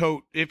would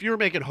coat if you were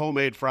making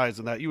homemade fries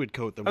and that you would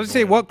coat them. I would with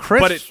say oil.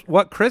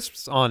 what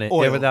crisps on it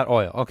Oil. without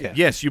oil. Okay,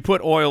 Yes, you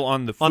put oil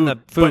on the food. on the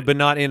food, but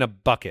not in a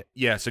bucket.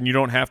 yes, and you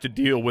don't have to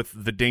deal with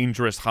the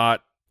dangerous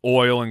hot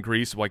oil and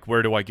grease. Like,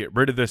 where do I get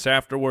rid of this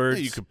afterwards?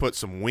 Yeah, you could put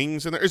some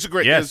wings in there. It's a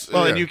great. Yes. it's-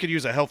 Well, and yeah. you could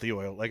use a healthy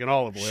oil, like an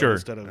olive oil, Sure.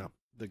 instead of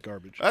the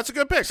garbage. That's a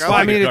good pick. Well, I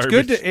like mean, it. it's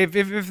good garbage. to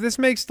if this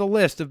makes the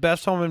list of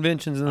best home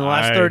inventions in the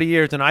last I- 30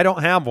 years, and I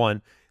don't have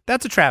one,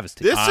 that's a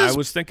travesty. This I is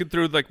was thinking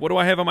through, like, what do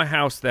I have in my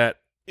house that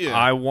Yeah.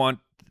 I want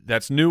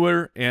that's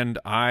newer and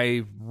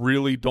I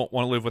really don't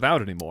want to live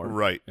without anymore?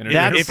 Right. And an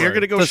That's- air If you're fryer.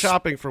 going to go The-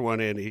 shopping for one,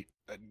 Andy,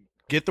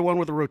 get the one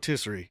with the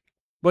rotisserie.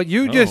 But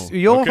you'll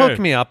okay. hook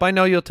me up. I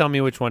know you'll tell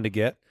me which one to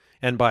get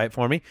and buy it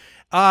for me.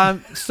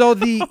 So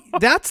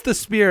that's the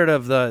spirit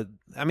of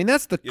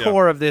that's the Yeah.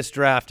 core of this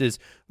draft is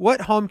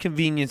what home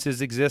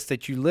conveniences exist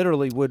that you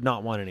literally would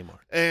not want anymore.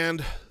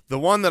 And the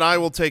one that I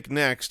will take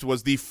next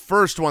was the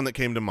first one that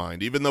came to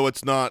mind. Even though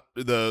it's not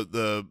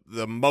the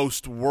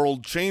most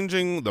world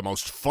changing, the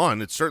most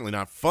fun, it's certainly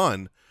not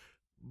fun.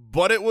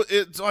 But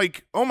it's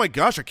like, oh my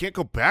gosh, I can't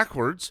go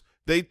backwards.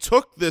 They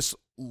took this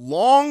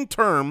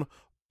long-term,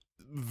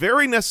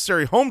 very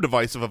necessary home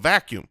device of a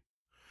vacuum,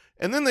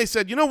 and then they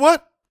said, you know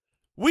what?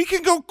 We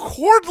can go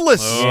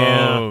cordless.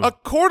 Oh. A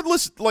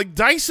cordless like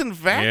Dyson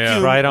vacuum.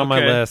 Yeah. Right on my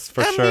Okay. list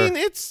for I sure. mean,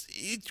 it's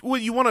well,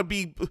 you want to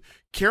be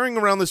carrying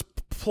around this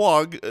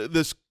plug, and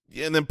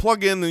then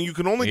plug in, and you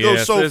can only go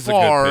Yes, so this is a good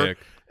far. pick.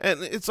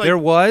 And it's like There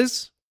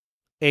was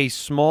a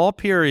small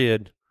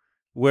period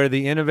where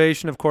the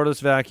innovation of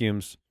cordless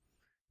vacuums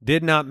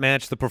did not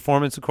match the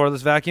performance of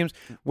cordless vacuums,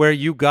 where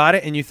you got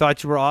it and you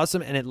thought you were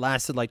awesome, and it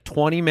lasted like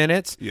 20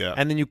 minutes, Yeah.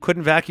 and then you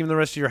couldn't vacuum the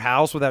rest of your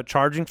house without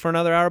charging for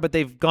another hour. But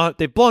they've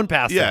blown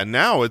past yeah. that.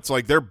 Now it's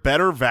like they're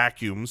better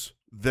vacuums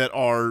that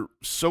are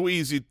so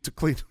easy to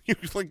clean. You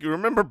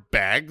remember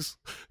bags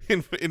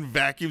in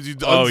vacuums? You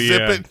Oh, unzip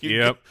yeah. it. You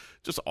Yep.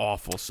 just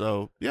awful.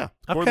 So yeah,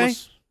 Okay.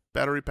 cordless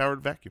battery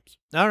powered vacuums.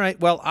 All right.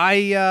 Well,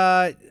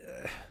 I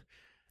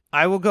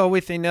will go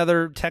with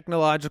another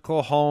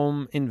technological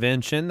home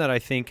invention that I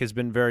think has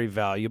been very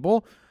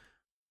valuable.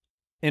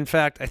 In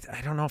fact,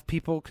 I don't know if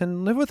people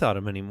can live without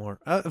them anymore.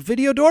 A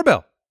video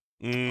doorbell.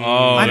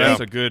 Oh, I that's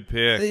think- a good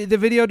pick. The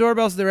video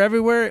doorbells, they're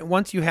everywhere.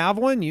 Once you have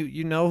one,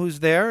 you know who's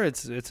there.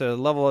 It's a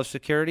level of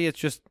security. It's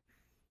just,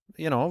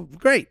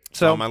 great. It's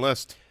So on my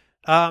list.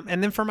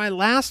 and then for my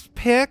last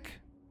pick,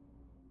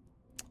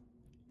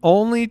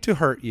 Only to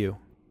Hurt You.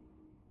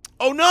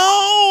 Oh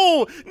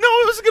no, it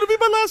was going to be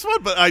my last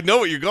one, but I know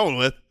what you're going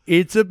with.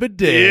 It's a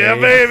bidet. Yeah,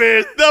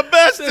 baby, the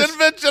best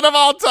invention of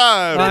all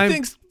time.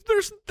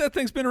 That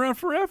thing's been around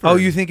forever. Oh,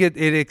 you think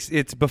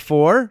it's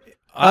before?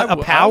 I A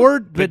w-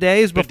 powered bidet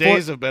is before?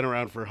 Bidets have been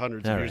around for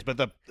hundreds All of years, right.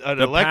 but an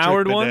The electric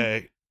powered one?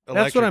 bidet.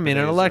 That's what I mean,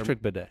 an bidets are-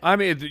 electric bidet. I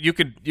mean, you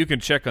can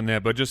check on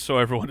that, but just so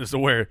everyone is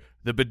aware,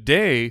 the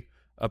bidet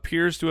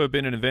appears to have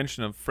been an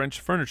invention of French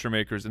furniture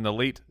makers in the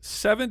late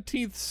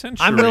 17th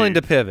century. I'm willing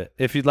to pivot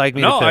if you'd like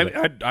me No, to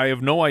pivot. I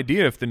have no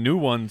idea if the new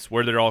ones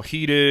where they're all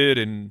heated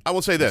and I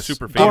will say this: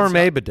 super fancy.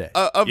 Gourmet bidet.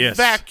 a Yes.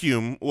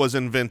 vacuum was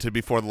invented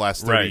before the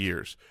last 30 Right.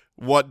 years.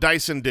 What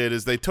Dyson did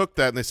is they took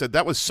that and they said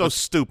that was so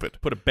stupid.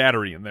 put a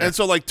battery in there. And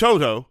so, like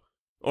Toto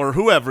or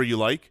whoever you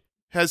like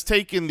has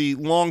taken the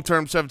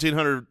long-term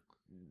 1700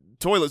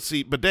 toilet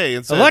seat bidet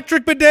and said,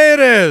 Electric bidet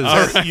it is.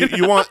 All right,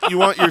 you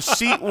want your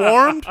seat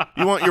warmed?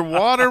 You want your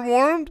water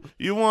warmed?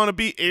 You want to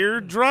be air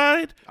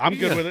dried? I'm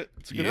good with it.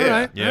 It's a good Yeah, All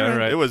right. Yeah,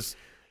 right. It was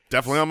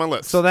definitely on my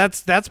list. So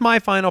that's my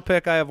final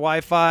pick. I have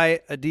Wi-Fi,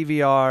 a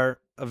DVR,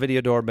 a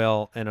video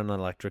doorbell, and an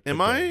electric am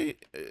bidet.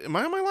 I on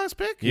my last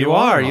pick? You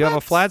are. You have a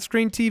That's- flat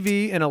screen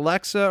TV, an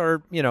Alexa,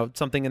 or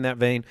something in that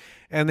vein,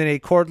 and then a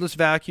cordless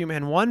vacuum.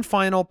 And one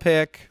final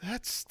pick.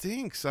 That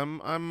stinks.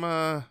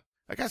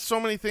 I got so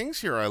many things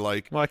here I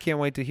like. Well, I can't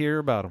wait to hear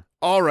about them.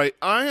 All right,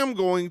 I am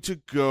going to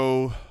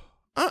go.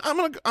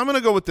 I'm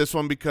gonna go with this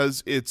one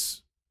because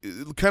it's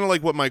kind of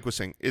like what Mike was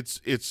saying.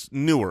 It's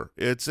newer.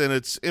 It's in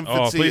its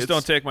infancy. Oh, please It's-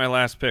 don't take my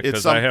last pick it's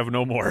because some- I have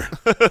no more.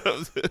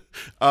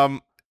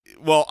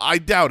 Well, I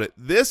doubt it.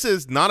 This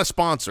is not a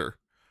sponsor,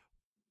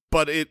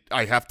 but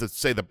I have to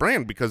say the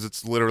brand because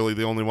it's literally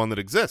the only one that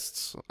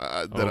exists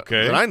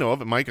Okay. that I know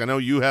of. And Mike, I know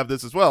you have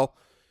this as well,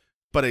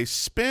 but a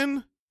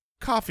spin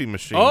coffee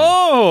machine.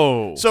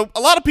 Oh, So a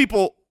lot of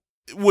people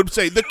would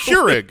say the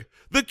Keurig.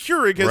 The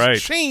Keurig has Right.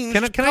 changed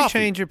Can I coffee.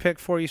 change your pick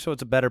for you so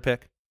it's a better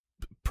pick?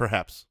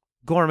 Perhaps.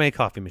 Gourmet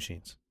coffee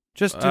machines.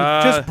 Just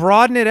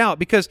broaden it out,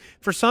 because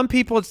for some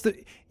people it's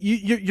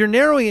you're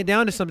narrowing it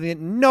down to something that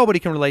nobody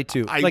can relate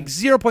to, like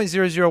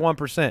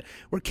 0.001%.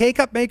 Where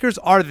K-Cup makers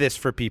are this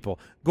for people.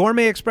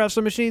 Gourmet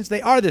espresso machines,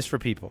 they are this for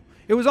people.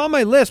 It was on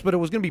my list, but it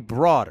was going to be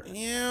broader.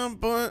 Yeah,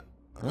 but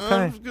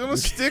I'm going to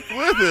stick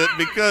with it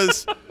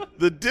because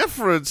the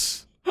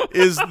difference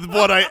is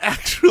what I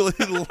actually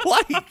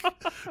like,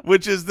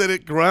 which is that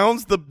it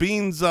grounds the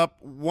beans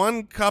up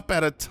 1 cup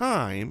at a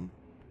time.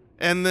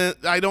 And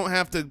that I don't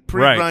have to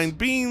pre-grind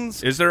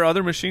beans. Is there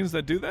other machines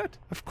that do that?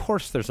 Of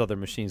course there's other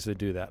machines that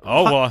do that.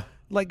 Oh, well.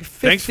 Like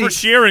 50, thanks for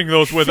sharing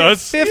those with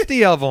us.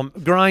 50 of them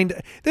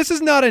grind. This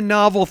is not a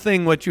novel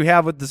thing, what you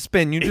have with the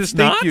spin. You just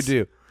think you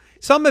do.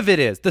 Some of it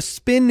is. The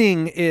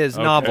spinning is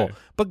novel,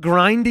 but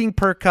grinding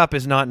per cup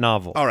is not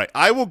novel. All right.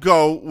 I will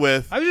go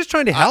with... I was just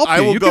trying to help you.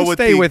 I will you go can with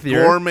stay the with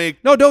your gourmet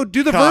No, don't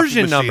do the coffee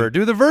version machine. number.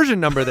 Do the version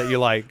number that you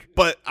like.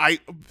 But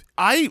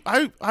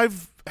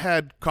I've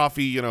had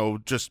coffee,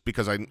 just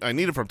because I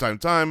need it from time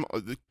to time,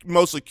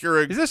 mostly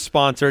Keurig. Is this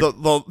sponsored?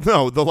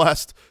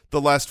 The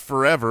last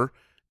forever,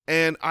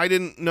 and I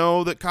didn't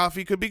know that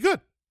coffee could be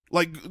good,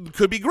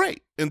 could be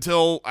great,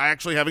 until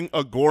actually having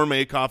a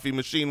gourmet coffee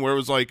machine where it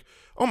was like,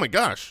 oh my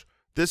gosh,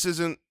 this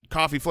isn't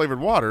coffee flavored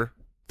water,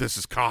 this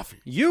is coffee.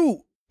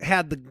 You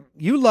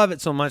love it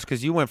so much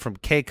because you went from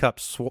K-Cup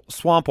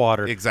swamp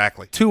water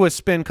exactly to a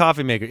spin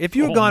coffee maker. If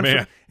you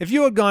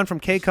had gone from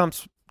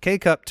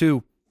K-Cup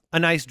to a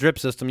nice drip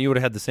system, you would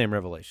have had the same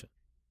revelation.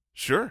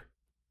 Sure.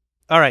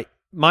 All right,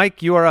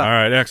 Mike, you are up. All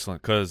right,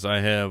 excellent, because I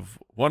have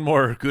one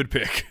more good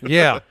pick.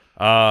 Yeah.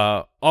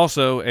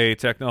 Also a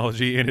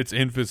technology in its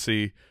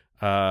infancy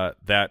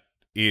that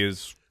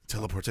is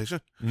teleportation.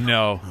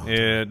 No,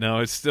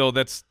 it's still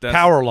that's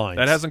power lines.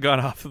 That hasn't gone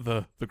off of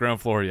the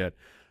ground floor yet.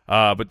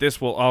 But this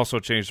will also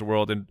change the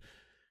world. And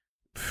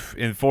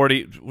in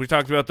 40, we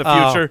talked about the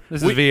future.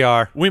 This is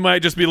VR. We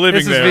might just be living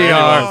This is there.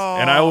 VR.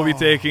 And I will be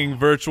taking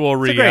virtual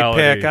It's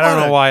reality. a great pick. I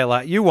don't know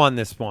why you won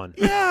this one.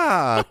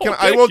 Yeah.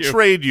 I will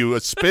trade you a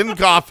spin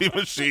coffee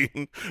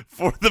machine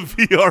for the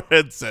VR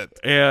headset.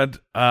 And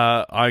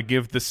I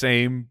give the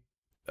same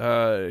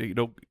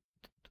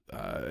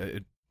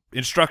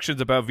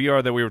instructions about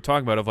VR that we were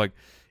talking about, of like,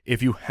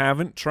 if you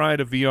haven't tried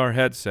a VR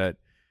headset,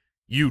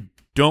 you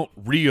don't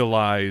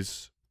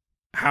realize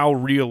how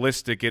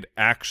realistic it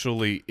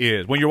actually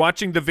is. When you're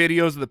watching the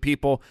videos of the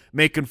people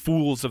making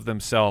fools of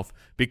themselves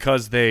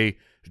because they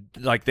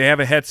have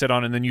a headset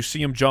on and then you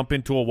see them jump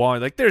into a wall,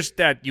 like, there's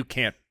that, you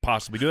can't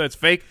possibly do that. It's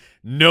fake.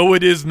 No,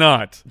 it is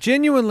not.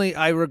 Genuinely,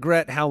 I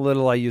regret how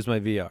little I use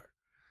my VR,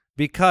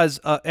 because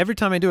every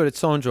time I do it, it's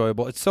so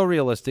enjoyable. It's so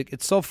realistic.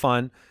 It's so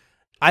fun.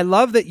 I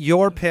love that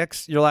your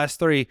picks, your last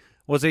three,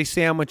 was a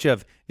sandwich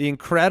of the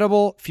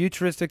incredible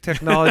futuristic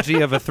technology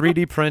of a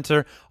 3D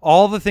printer,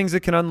 all the things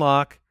it can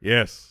unlock.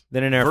 Yes.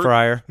 Then an air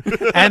fryer.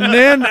 And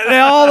then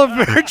all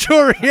the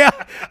virtual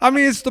reality. I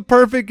mean, it's the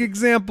perfect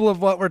example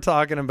of what we're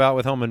talking about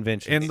with home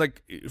invention. And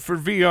like for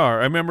VR,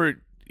 I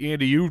remember,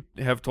 Andy, you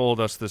have told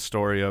us this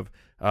story of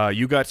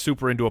you got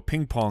super into a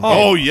ping pong game.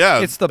 Oh, yeah.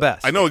 It's the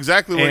best. I know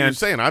exactly what you're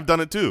saying. I've done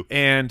it too.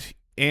 And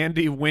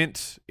Andy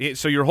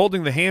so you're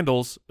holding the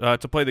handles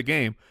to play the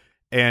game.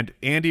 And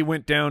Andy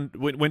went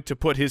to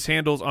put his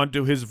handles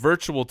onto his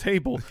virtual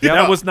table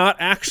that was not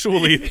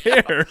actually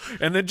there,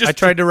 and then I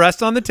tried to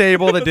rest on the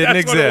table that didn't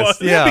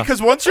exist. Yeah,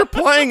 because once you're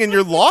playing and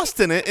you're lost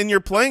in it, and you're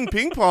playing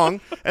ping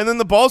pong, and then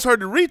the ball's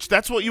hard to reach.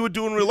 That's what you would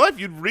do in real life.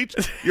 You'd reach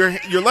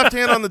your left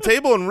hand on the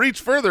table and reach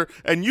further,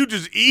 and you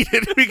just eat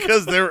it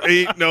because there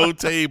ain't no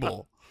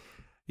table.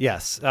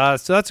 Yes, so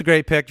that's a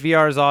great pick.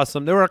 VR is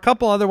awesome. There were a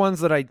couple other ones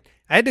that I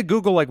had to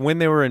Google, like when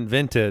they were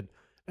invented.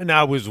 And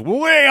I was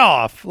way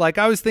off. Like,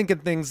 I was thinking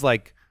things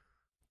like,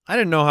 I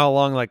didn't know how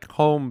long like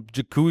home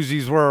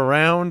jacuzzis were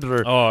around,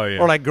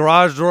 or like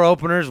garage door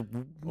openers.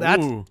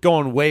 That's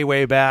going way,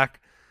 way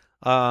back.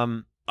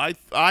 I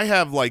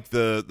have like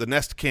the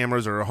Nest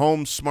cameras, or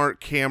home smart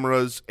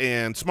cameras,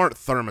 and smart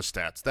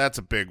thermostats. That's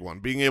a big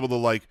one. Being able to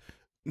like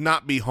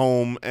not be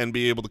home and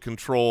be able to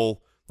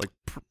control like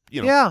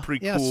pretty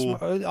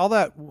cool. All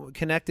that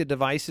connected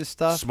devices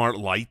stuff. Smart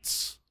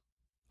lights.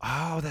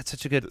 Oh, that's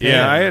such a good pick.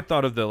 Yeah, I had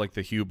thought of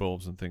the Hue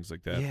bulbs and things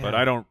like that, Yeah. but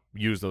I don't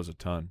use those a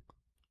ton.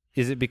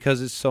 Is it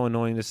because it's so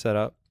annoying to set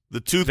up? The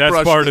toothbrush.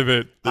 That's part of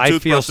it. The I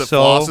toothbrush feel that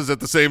so- flosses at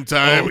the same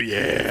time. Oh,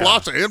 yeah.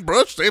 Floss and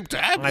brush same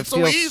time. I It's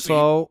feel so easy.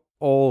 so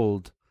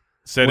old.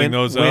 Setting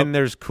those up. When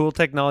there's cool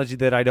technology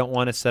that I don't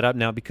want to set up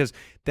now, because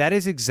that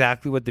is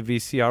exactly what the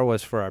VCR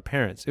was for our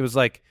parents. It was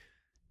like,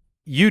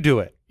 you do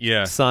it,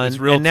 Yeah, son. it's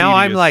real And now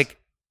I'm tedious.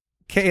 like,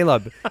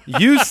 Caleb,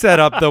 you set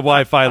up the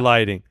Wi-Fi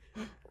lighting.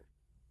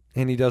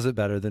 And he does it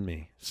better than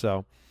me.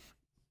 So,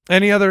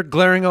 any other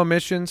glaring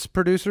omissions,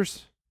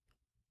 producers?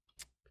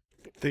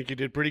 I think you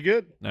did pretty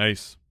good.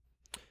 Nice.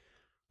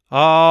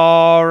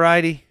 All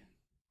righty.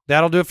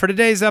 That'll do it for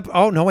today's episode.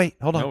 Oh, no, wait.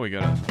 Hold on. No, we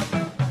got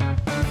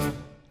it.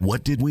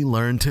 What did we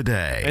learn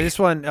today? And this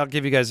one, I'll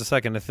give you guys a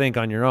second to think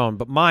on your own,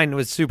 but mine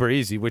was super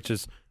easy, which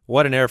is,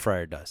 what an air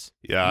fryer does.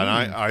 Yeah,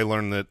 and I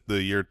learned that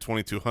the year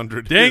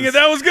 2200 Dang it,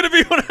 that was going to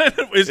be what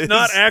it's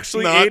not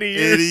actually not 80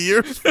 years. 80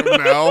 years from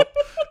now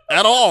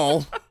at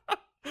all.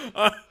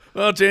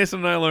 Well, Jason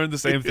and I learned the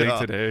same thing Yeah.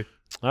 today.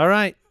 All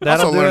right. I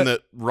That'll also do learned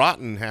it. that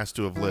rotten has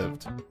to have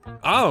lived.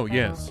 Oh,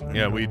 yes.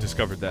 Yeah, we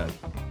discovered that.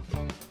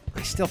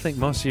 I still think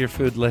most of your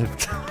food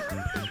lived.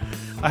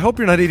 I hope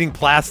you're not eating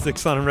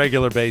plastics on a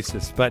regular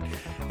basis, but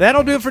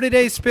that'll do it for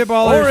today's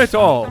Spitballers. Or at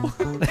all.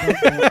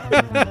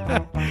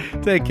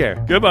 Take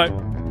care. Goodbye.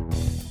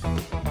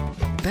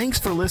 Thanks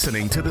for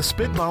listening to the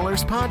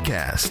Spitballers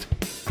Podcast.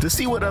 To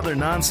see what other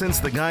nonsense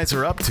the guys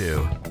are up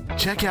to,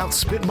 check out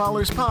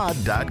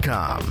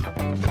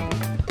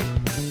SpitballersPod.com.